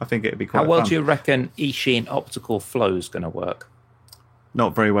I think it'd be quite How well fun. do you reckon Ishin optical flow is going to work?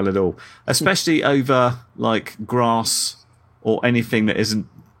 Not very well at all, especially over like grass or anything that isn't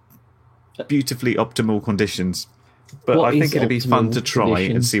beautifully optimal conditions. But What I think is it'd be fun optimal to try and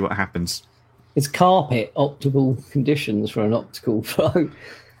conditions? see what happens. It's carpet optical conditions for an optical flow.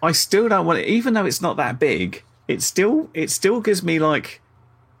 I still don't want it, even though it's not that big. it still gives me like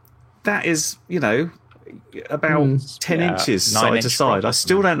that is about 10 inches 9 side inch to side. quad. I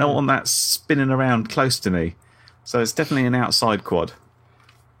still don't know on that spinning around close to me, so it's definitely an outside quad.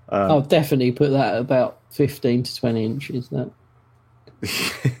 I'll definitely put that at about 15 to 20 inches. That.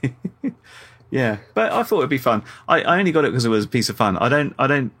 Yeah, but I thought it'd be fun. I only got it because it was a piece of fun. I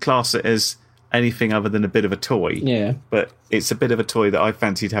don't class it as anything other than a bit of a toy. Yeah. But it's a bit of a toy that I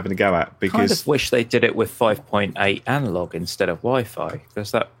fancied having a go at because Kind of wish they did it with 5.8 analog instead of Wi-Fi,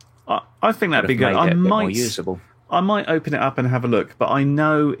 because that I think that'd be would good. have made I it a bit more might usable. I might open it up and have a look, but I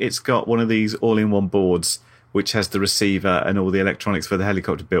know it's got one of these all-in-one boards which has the receiver and all the electronics for the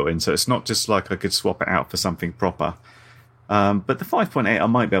helicopter built in, so it's not just like I could swap it out for something proper. But the 5.8 I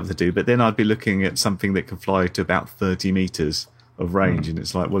might be able to do, but then I'd be looking at something that can fly to about 30 metres of range, and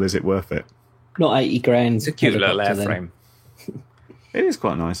it's like, well, is it worth it? Not 80 grand. It's a cute little helicopter then. airframe. It is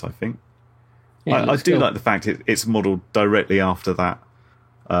quite nice, I think. Yeah, it I looks do cool. like the fact it's modelled directly after that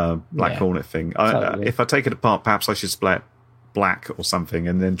Black Yeah, Hornet thing. totally. If I take it apart, perhaps I should split it black or something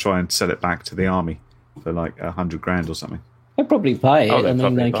and then try and sell it back to the army for like 100 grand or something. They'll probably pay it. Oh, they'll I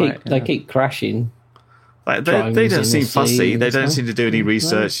mean, probably buy it, they yeah. keep crashing. They Drones don't in the seem sea fussy. and They don't stuff. seem to do any No.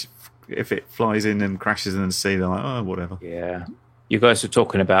 research. If it flies in and crashes in the sea, they're like, oh, whatever. Yeah. You guys were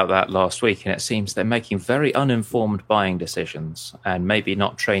talking about that last week, and it seems they're making very uninformed buying decisions and maybe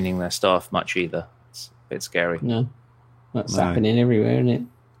not training their staff much either. It's a bit scary. No, that's No. happening everywhere, isn't it?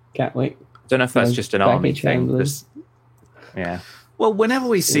 Gatwick. I don't know if that's No just an army baggage thing. handlers. Yeah. Well, whenever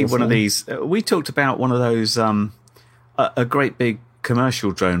we see one of these, we talked about one of those. A great big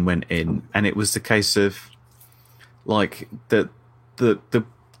commercial drone went in, and it was the case of like the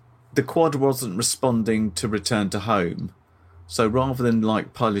quad wasn't responding to return to home, so rather than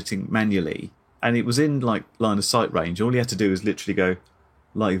like piloting manually, and it was in like line of sight range, all you had to do was literally go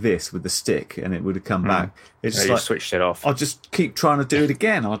like this with the stick, and it would have come back. It's Yeah, just you like, switched it off. I'll just keep trying to do it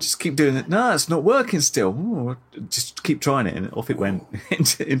again. I'll just keep doing it. No, it's not working still. Ooh, just keep trying it, and off it went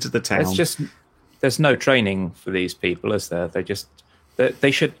into the town. It's just there's no training for these people, is there?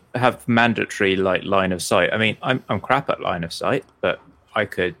 They should have mandatory like line of sight. I mean, I'm crap at line of sight, but I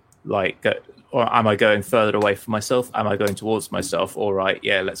could like go, or am I going further away from myself? Am I going towards myself? All right,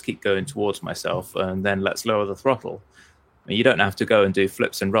 yeah, let's keep going towards myself, and then let's lower the throttle. I mean, you don't have to go and do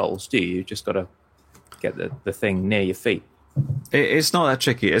flips and rolls, do you? You just got to get the thing near your feet. It's not that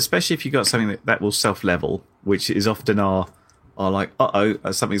tricky, especially if you've got something that will self-level, which is often our like,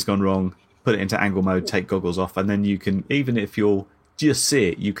 something's gone wrong, put it into angle mode, take goggles off, and then you can, even if you'll just see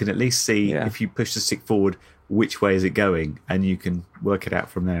it, you can at least see if you push the stick forward, which way is it going, and you can work it out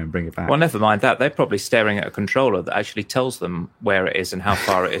from there and bring it back. Well, never mind that. They're probably staring at a controller that actually tells them where it is and how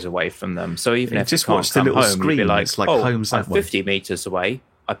far it is away from them. So even if just you can't watch the come little home, you'd be screen. like, It's like oh, home's I'm that way." 50 meters away.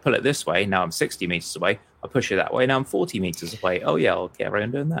 I pull it this way. Now I'm 60 meters away. I push it that way. Now I'm 40 meters away. Oh, yeah, I'll get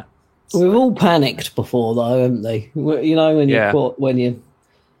around doing that. We've all panicked before, though, haven't they? You know, when Yeah.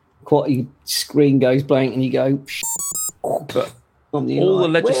 your screen goes blank and you go. But and you're all the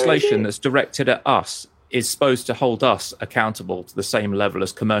like, "Where is legislation it?" that's directed at us is supposed to hold us accountable to the same level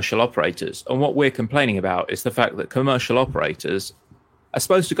as commercial operators. And what we're complaining about is the fact that commercial operators are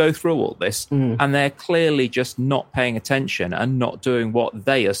supposed to go through all this, and they're clearly just not paying attention and not doing what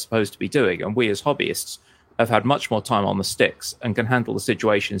they are supposed to be doing. And we as hobbyists have had much more time on the sticks and can handle the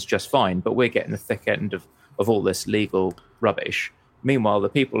situations just fine, but we're getting the thick end of all this legal rubbish. Meanwhile, the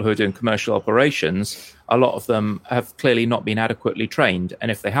people who are doing commercial operations, a lot of them have clearly not been adequately trained. And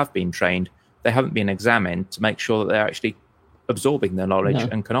if they have been trained, they haven't been examined to make sure that they're actually absorbing the knowledge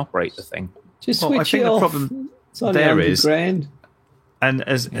and can operate the thing. Just Well, I switch think it the off. problem It's only there 100 is- grand. And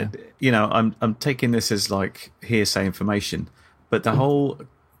as you know, I'm taking this as like hearsay information, but the whole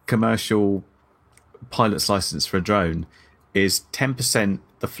commercial pilot's license for a drone is 10%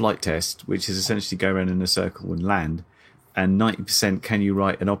 the flight test, which is essentially go around in a circle and land, and 90% can you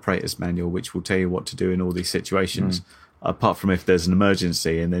write an operator's manual, which will tell you what to do in all these situations. Apart from if there's an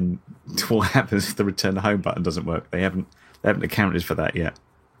emergency, and then what happens if the return home button doesn't work? They haven't accounted for that yet.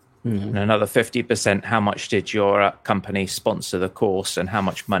 And another 50%, how much did your company sponsor the course and how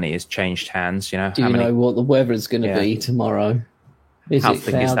much money has changed hands? You know, Do you know what the weather's going to Yeah. be tomorrow? Is How it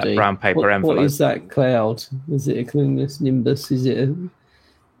thick is that cloudy? brown paper What envelope? is that cloud? Is it a cumulus nimbus? Is it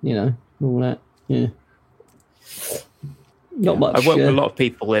all that? Yeah. Not much. I work with a lot of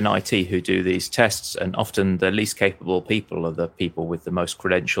people in IT who do these tests, and often the least capable people are the people with the most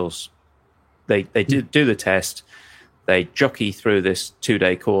credentials. They do the test, they jockey through this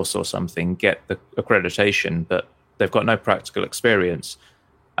 2-day course or something, get the accreditation, but they've got no practical experience,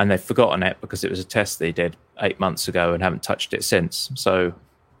 and they've forgotten it because it was a test they did 8 months ago and haven't touched it since. So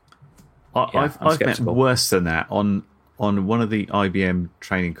I've met worse than that on one of the IBM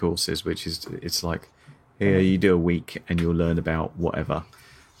training courses, which is it's like here you do a week and you'll learn about whatever.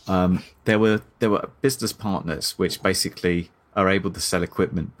 There were business partners which basically are able to sell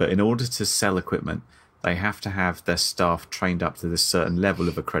equipment, but in order to sell equipment, they have to have their staff trained up to this certain level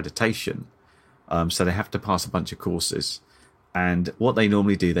of accreditation. So they have to pass a bunch of courses. And what they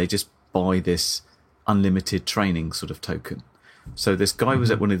normally do, they just buy this unlimited training sort of token. So this guy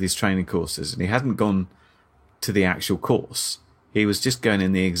was at one of these training courses and he hadn't gone to the actual course. He was just going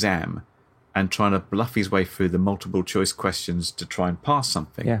in the exam and trying to bluff his way through the multiple choice questions to try and pass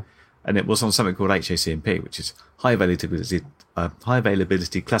something. Yeah. And it was on something called HACMP, which is high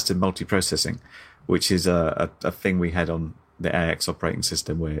availability clustered multiprocessing, which is a thing we had on the AX operating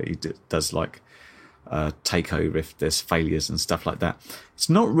system where it does like takeover if there's failures and stuff like that. It's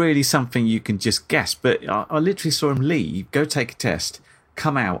not really something you can just guess, but I literally saw him leave, go take a test,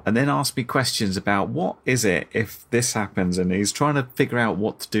 come out, and then ask me questions about what is it if this happens, and he's trying to figure out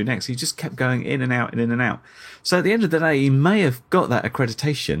what to do next. He just kept going in and out and in and out. So at the end of the day, he may have got that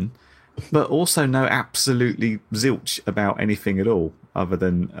accreditation, but also know absolutely zilch about anything at all, other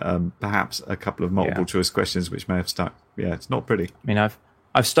than perhaps a couple of multiple choice questions which may have stuck. Yeah, it's not pretty. I mean,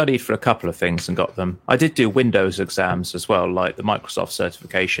 I've studied for a couple of things and got them. I did do Windows exams as well, like the Microsoft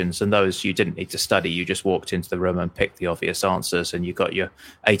certifications, and those you didn't need to study. You just walked into the room and picked the obvious answers, and you got your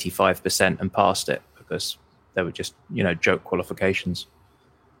 85% and passed it because they were just, joke qualifications.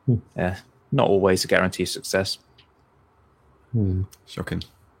 Yeah, not always a guarantee of success. Shocking.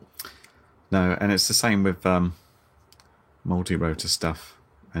 No, and it's the same with multi-rotor stuff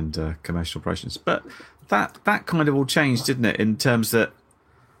and commercial operations. But that kind of all changed, didn't it? In terms that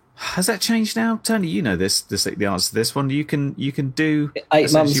has that changed now, Tony? You know this the answer to this one. You can do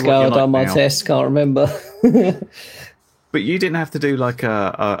 8 months ago. I done my test. Can't remember. But you didn't have to do like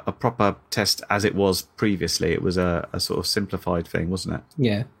a proper test as it was previously. It was a sort of simplified thing, wasn't it?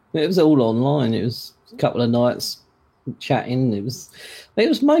 Yeah, it was all online. It was a couple of nights chatting. It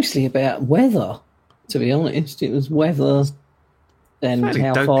was mostly about weather, to be honest. It was weather and fairly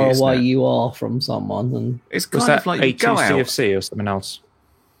how dopey, far isn't away it? you are from someone. And It's Was kind that of like you go A2 out. CFC or something else?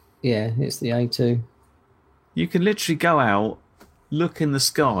 yeah, it's the A2. You can literally go out, look in the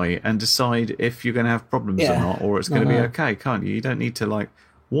sky, and decide if you're going to have problems or Yeah. not, or it's going to be okay, can't you? You don't need to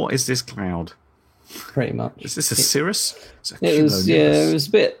what is this cloud? Pretty much. Is this a cirrus? It's a It was cumulonimbus. it was a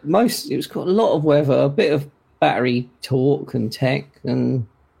bit it was got a lot of weather, a bit of battery talk and tech, and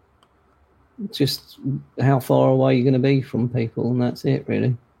just how far away you're going to be from people, and that's it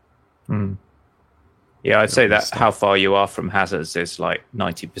really. Yeah, I'd say that stuff. how far you are from hazards is like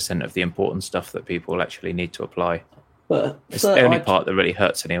 90% of the important stuff that people actually need to apply. But It's so the only I- part that really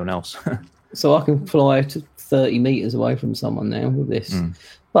hurts anyone else. So I can fly to 30 meters away from someone now with this.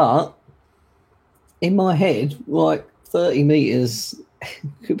 But in my head, like 30 meters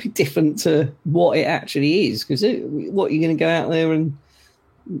could be different to what it actually is. Because what you're going to go out there and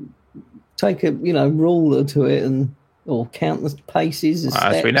take a ruler to it or count the paces. The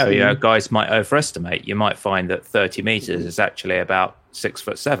As we steps know, and- guys might overestimate. You might find that 30 meters is actually about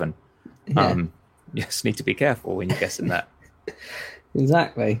 6'7". Yeah. You just need to be careful when you're guessing that.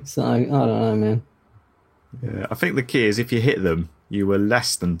 Exactly. So I don't know, man. Yeah, I think the key is if you hit them, you were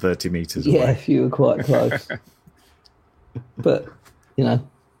less than 30 meters Yeah, away. if you were quite close. But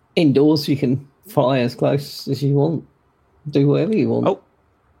indoors you can fly as close as you want, do whatever you want. Oh,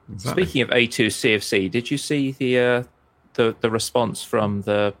 Exactly. speaking of A2 CFC, did you see the response from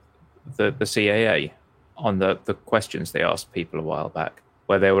the CAA on the questions they asked people a while back,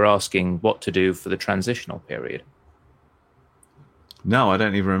 where they were asking what to do for the transitional period? No, I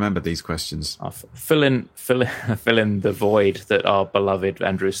don't even remember these questions. I'll fill in the void that our beloved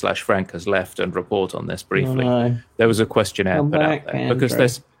Andrew/Frank has left and report on this briefly. Oh, no. There was a questionnaire Come put back, out there because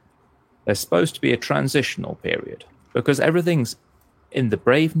Andrew. there's supposed to be a transitional period because everything's in the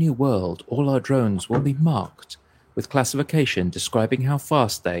brave new world. All our drones will be marked with classification describing how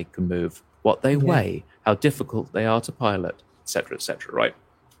fast they can move, what they weigh, how difficult they are to pilot, etc., etc. Right?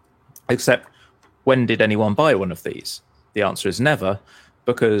 Except, when did anyone buy one of these? The answer is never,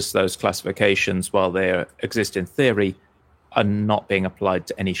 because those classifications, while they exist in theory, are not being applied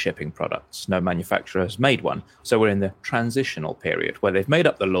to any shipping products. No manufacturer has made one. So we're in the transitional period where they've made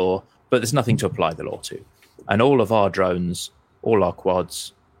up the law, but there's nothing to apply the law to. And all of our drones, all our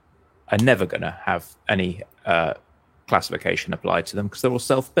quads, are never going to have any classification applied to them because they're all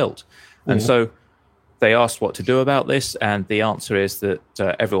self-built. And so they asked what to do about this, and the answer is that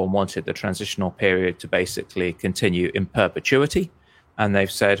everyone wanted the transitional period to basically continue in perpetuity. And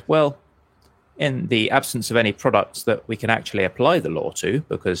they've said, well, in the absence of any products that we can actually apply the law to,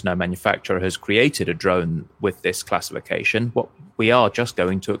 because no manufacturer has created a drone with this classification, what we are just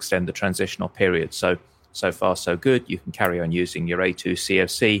going to extend the transitional period. So far, so good. You can carry on using your A2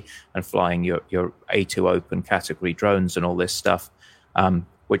 CFC and flying your A2 open category drones and all this stuff,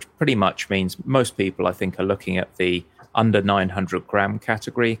 which pretty much means most people, I think, are looking at the under 900 gram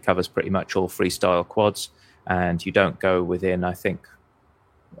category, covers pretty much all freestyle quads, and you don't go within, I think,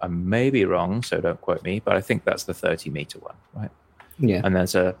 I may be wrong, so don't quote me, but I think that's the 30 meter one, right? Yeah. And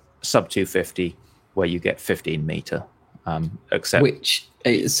there's a sub 250 where you get 15 meter, except which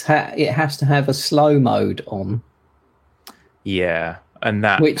it has to have a slow mode on. Yeah, and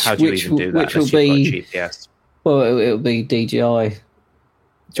that how do you even do that? Which will be GPS. Well, it'll be DJI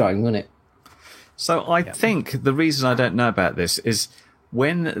drone, won't it? So I think the reason I don't know about this is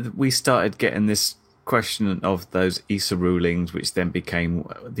when we started getting this question of those ESA rulings, which then became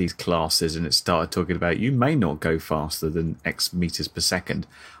these classes, and it started talking about you may not go faster than X meters per second.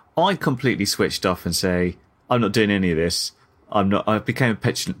 I completely switched off and say, I'm not doing any of this. I became a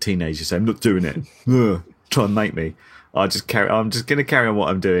petulant teenager, so I'm not doing it. Ugh, try and make me. I'm just going to carry on what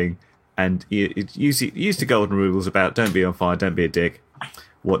I'm doing, and use the golden rules about don't be on fire, don't be a dick,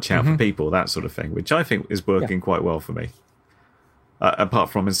 watch out for people, that sort of thing, which I think is working quite well for me. Apart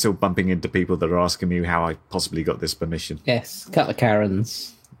from I'm still bumping into people that are asking me how I possibly got this permission. Yes, a couple of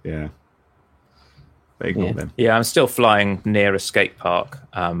Karens. Yeah. But ignore them. Yeah, I'm still flying near a skate park,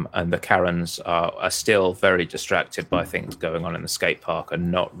 and the Karens are still very distracted by things going on in the skate park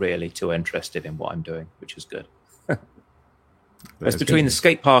and not really too interested in what I'm doing, which is good. It's between the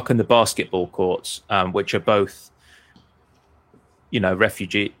skate park and the basketball courts, which are both,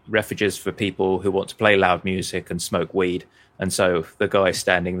 refuges for people who want to play loud music and smoke weed. And so the guy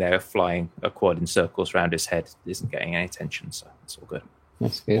standing there flying a quad in circles around his head isn't getting any attention. So it's all good.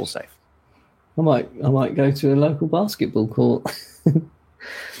 That's good. All safe. I might go to a local basketball court.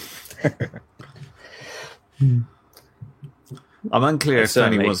 I'm unclear if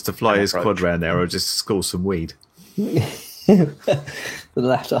Tony wants to fly his quad around there or just score some weed. The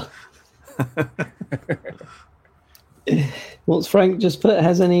latter. What's Frank just put?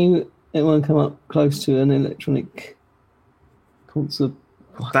 Has anyone come up close to an electronic concert?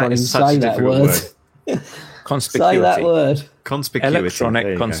 That is such a difficult word. Conspicuity. Say that word. Conspicuity. Electronic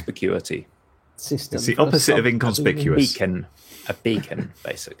conspicuity. System. It's the opposite of inconspicuous. A beacon,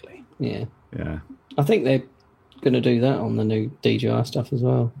 basically. Yeah. Yeah. I think they're going to do that on the new DJI stuff as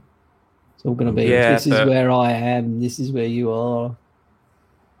well. It's all going to be, this is where I am, this is where you are.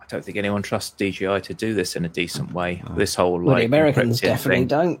 I don't think anyone trusts DJI to do this in a decent way. This whole the Americans definitely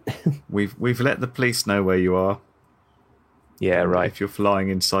don't. We've let the police know where you are. Yeah, right. If you're flying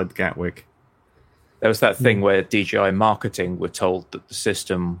inside Gatwick. There was that thing where DJI marketing were told that the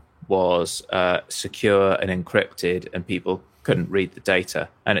system was secure and encrypted and people couldn't read the data,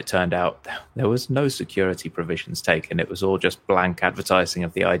 and it turned out there was no security provisions taken. It was all just blank advertising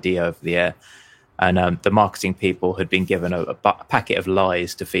of the idea over the air, and the marketing people had been given a packet of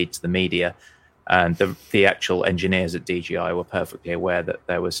lies to feed to the media, and the actual engineers at DJI were perfectly aware that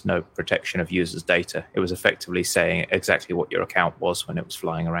there was no protection of users' data. It was effectively saying exactly what your account was when it was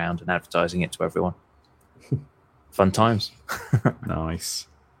flying around and advertising it to everyone. Fun times. Nice.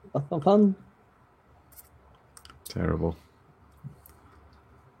 Fun. Terrible.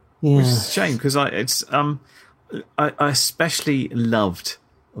 Yeah. Which is a shame because I especially loved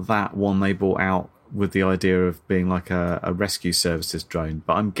that one they brought out with the idea of being like a rescue services drone,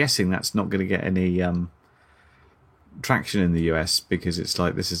 but I'm guessing that's not going to get any traction in the US because it's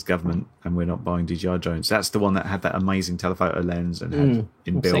like this is government and we're not buying DJI drones. That's the one that had that amazing telephoto lens and had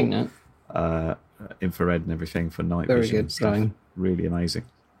inbuilt infrared and everything for night Very vision. good and stuff. drone. Really amazing.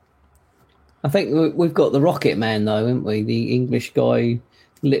 I think we've got the Rocket Man though, haven't we? The English guy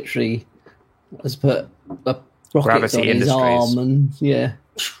literally has put a rocket Gravity on his Industries. arm, and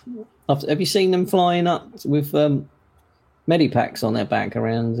have you seen them flying up with medipacks on their back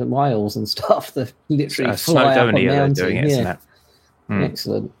around Wales and stuff? They literally fly up a mountain. Doing it, isn't it?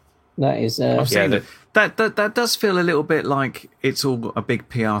 Excellent. That is. I've seen it. That does feel a little bit like it's all a big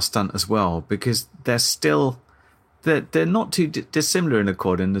PR stunt as well, because they're still. They're not too dissimilar in a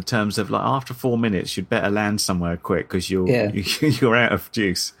quad in the terms of like after 4 minutes you'd better land somewhere quick because you're out of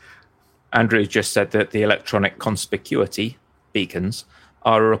juice. Andrew just said that the electronic conspicuity beacons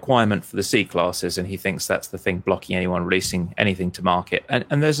are a requirement for the C classes, and he thinks that's the thing blocking anyone releasing anything to market.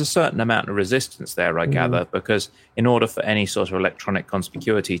 And there's a certain amount of resistance there, I gather, because in order for any sort of electronic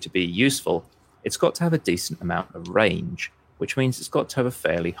conspicuity to be useful, it's got to have a decent amount of range, which means it's got to have a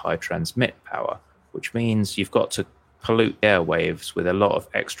fairly high transmit power, which means you've got to pollute airwaves with a lot of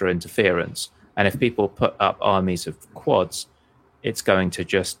extra interference. And if people put up armies of quads, it's going to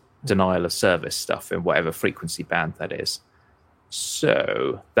just denial of service stuff in whatever frequency band that is.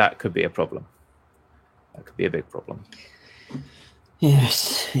 So that could be a problem. That could be a big problem.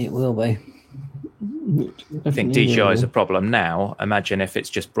 Yes, it will be. I think DJI is a problem now. Imagine if it's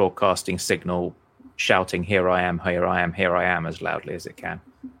just broadcasting signal, shouting, here I am, here I am, here I am, as loudly as it can,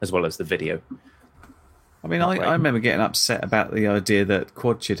 as well as the video. I mean, I remember getting upset about the idea that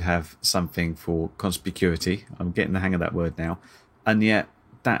quad should have something for conspicuity. I'm getting the hang of that word now. And yet,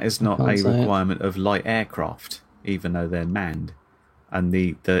 that is not a requirement of light aircraft, even though they're manned. And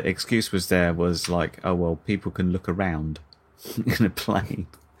the excuse was like, oh, well, people can look around in a plane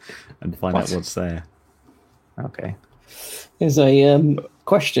and find out what's there. Okay. There's a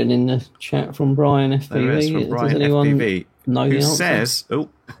question in the chat from Brian FPV. There is, from Brian FPV, who says,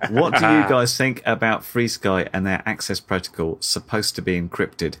 what do you guys think about FreeSky and their access protocol supposed to be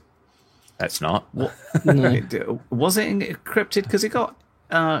encrypted? That's not. No. Was it encrypted? Because it got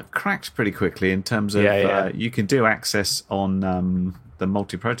cracked pretty quickly in terms of you can do access on the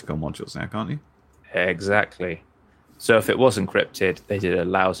multi-protocol modules now, can't you? Exactly. So if it was encrypted, they did a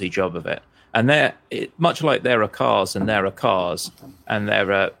lousy job of it. And much like there are cars and there are cars, and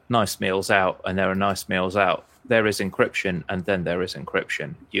there are nice meals out and there are nice meals out, there is encryption and then there is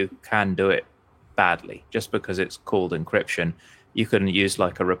encryption. You can do it badly. Just because it's called encryption, you can use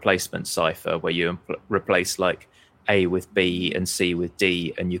like a replacement cipher where you replace like A with B and C with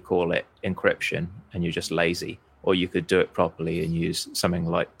D and you call it encryption and you're just lazy. Or you could do it properly and use something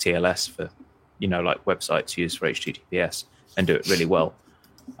like TLS for, like websites used for HTTPS and do it really well.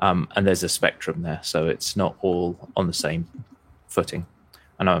 And there's a spectrum there, so it's not all on the same footing.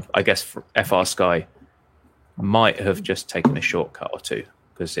 And I guess FrSky might have just taken a shortcut or two,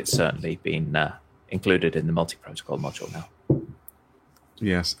 because it's certainly been included in the multi-protocol module now.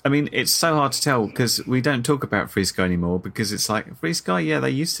 Yes. I mean, it's so hard to tell because we don't talk about FreeSky anymore, because it's like, FreeSky,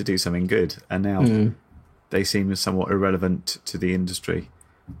 they used to do something good, and now they seem somewhat irrelevant to the industry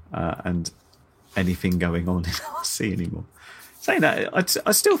and anything going on in RC anymore. Saying that,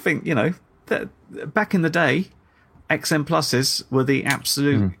 I still think, that back in the day, XM Pluses were the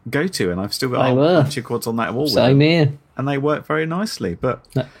absolute go-to, and I've still got a bunch of quads on that wall. Same here. And they work very nicely, but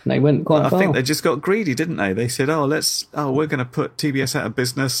they went quite far. I think they just got greedy, didn't they? They said, we're going to put TBS out of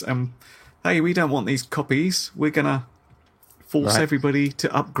business, and hey, we don't want these copies. We're going to force everybody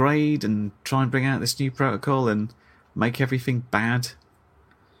to upgrade and try and bring out this new protocol and make everything bad.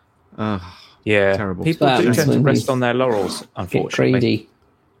 Terrible. People do tend to rest on their laurels, unfortunately. Get greedy.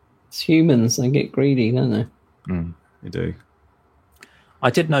 It's humans, they get greedy, don't they? They do. I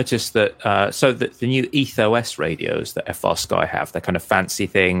did notice that the new EthOS radios that FrSky have, they're kind of fancy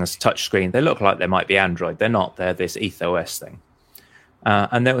things, touchscreen. They look like they might be Android. They're not. They're this EthOS thing.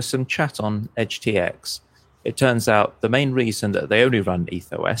 And there was some chat on EdgeTX. It turns out the main reason that they only run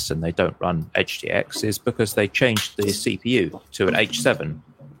EthOS and they don't run EdgeTX is because they changed the CPU to an H7.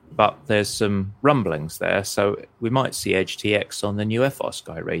 But there's some rumblings there, so we might see EdgeTX on the new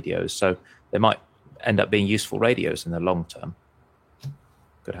FrSky radios. So they might end up being useful radios in the long term.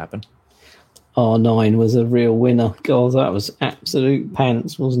 Could happen. R9 was a real winner. God, that was absolute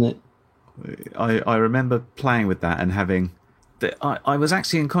pants, wasn't it? I remember playing with that and having... I was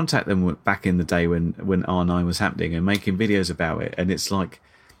actually in contact with them back in the day when R9 was happening and making videos about it. And it's like,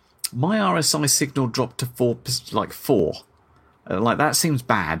 my RSI signal dropped to 4. Like, that seems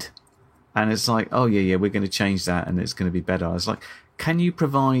bad. And it's like, oh, yeah, we're going to change that and it's going to be better. I was like, can you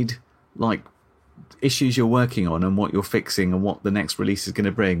provide, like, issues you're working on and what you're fixing and what the next release is going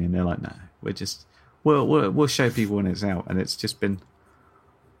to bring? And they're like, no, we'll show people when it's out. And it's just been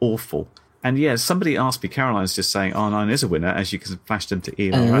awful. And yeah, somebody asked me, Caroline's just saying R9 is a winner as you can flash them to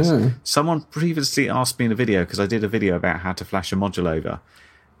ELRS. Someone previously asked me in a video, because I did a video about how to flash a module over,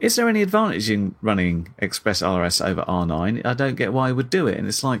 is there any advantage in running Express RS over R9? I don't get why I would do it. And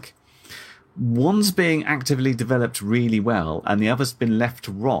it's like, one's being actively developed really well and the other's been left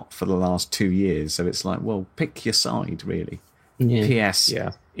to rot for the last 2 years. So it's like, well, pick your side, really. PS,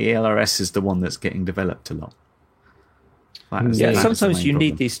 ELRS is the one that's getting developed a lot. Sometimes you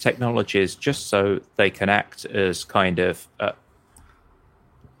need these technologies just so they can act as kind of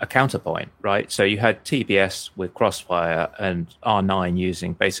a counterpoint, right? So you had TBS with Crossfire and R9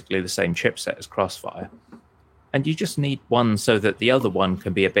 using basically the same chipset as Crossfire. And you just need one so that the other one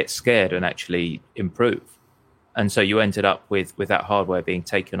can be a bit scared and actually improve. And so you ended up with that hardware being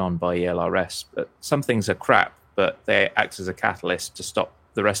taken on by ELRS. But some things are crap, but they act as a catalyst to stop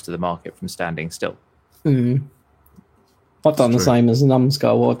the rest of the market from standing still. I've done the same as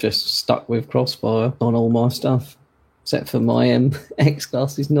Numbskull. I've just stuck with Crossfire on all my stuff. except for my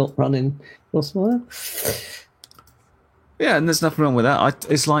X-Class is not running Crossfire. Yeah, and there's nothing wrong with that.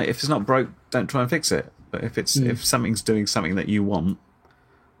 It's like, if it's not broke, don't try and fix it. But if something's doing something that you want,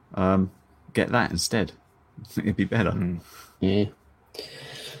 get that instead. It'd be better. Yeah.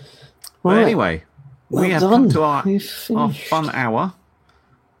 But anyway, we have come to our We've finished. fun hour,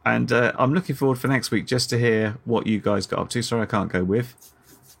 and I'm looking forward for next week just to hear what you guys got up to. Sorry I can't go with.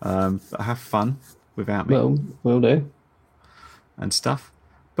 But have fun without me. Well, will do. And stuff.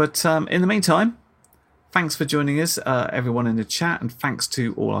 But in the meantime, thanks for joining us, everyone in the chat, and thanks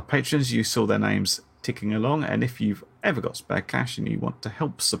to all our patrons. You saw their names ticking along, and if you've ever got spare cash and you want to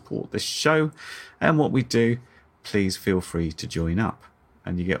help support this show and what we do, please feel free to join up,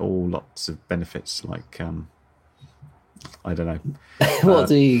 and you get all lots of benefits like I don't know. What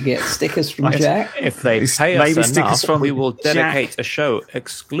do you get? Stickers from Jack? If they pay maybe us stickers enough, from we will dedicate Jack. a show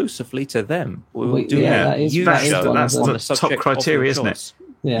exclusively to them. We will do yeah, a that is- huge that is show one of that's them. on the the top subject of criteria, your isn't it? choice.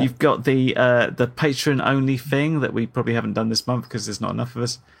 Yeah. You've got the patron only thing that we probably haven't done this month because there's not enough of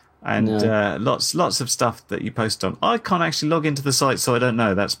us, and lots of stuff that you post on. I can't actually log into the site, so I don't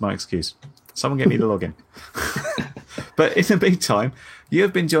know. That's my excuse. Someone get me the login. But in the meantime, you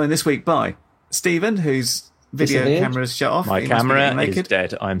have been joined this week by Stephen, whose video Disappeared. camera is shut off. My He must be camera getting is naked.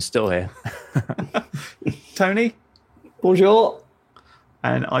 dead. I'm still here. Tony, Bonjour.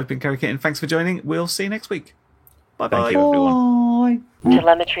 and I've been Kerry Kitten. Thanks for joining. We'll see you next week. Bye bye. Thank you, everyone. Bye.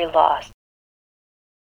 Telemetry lost.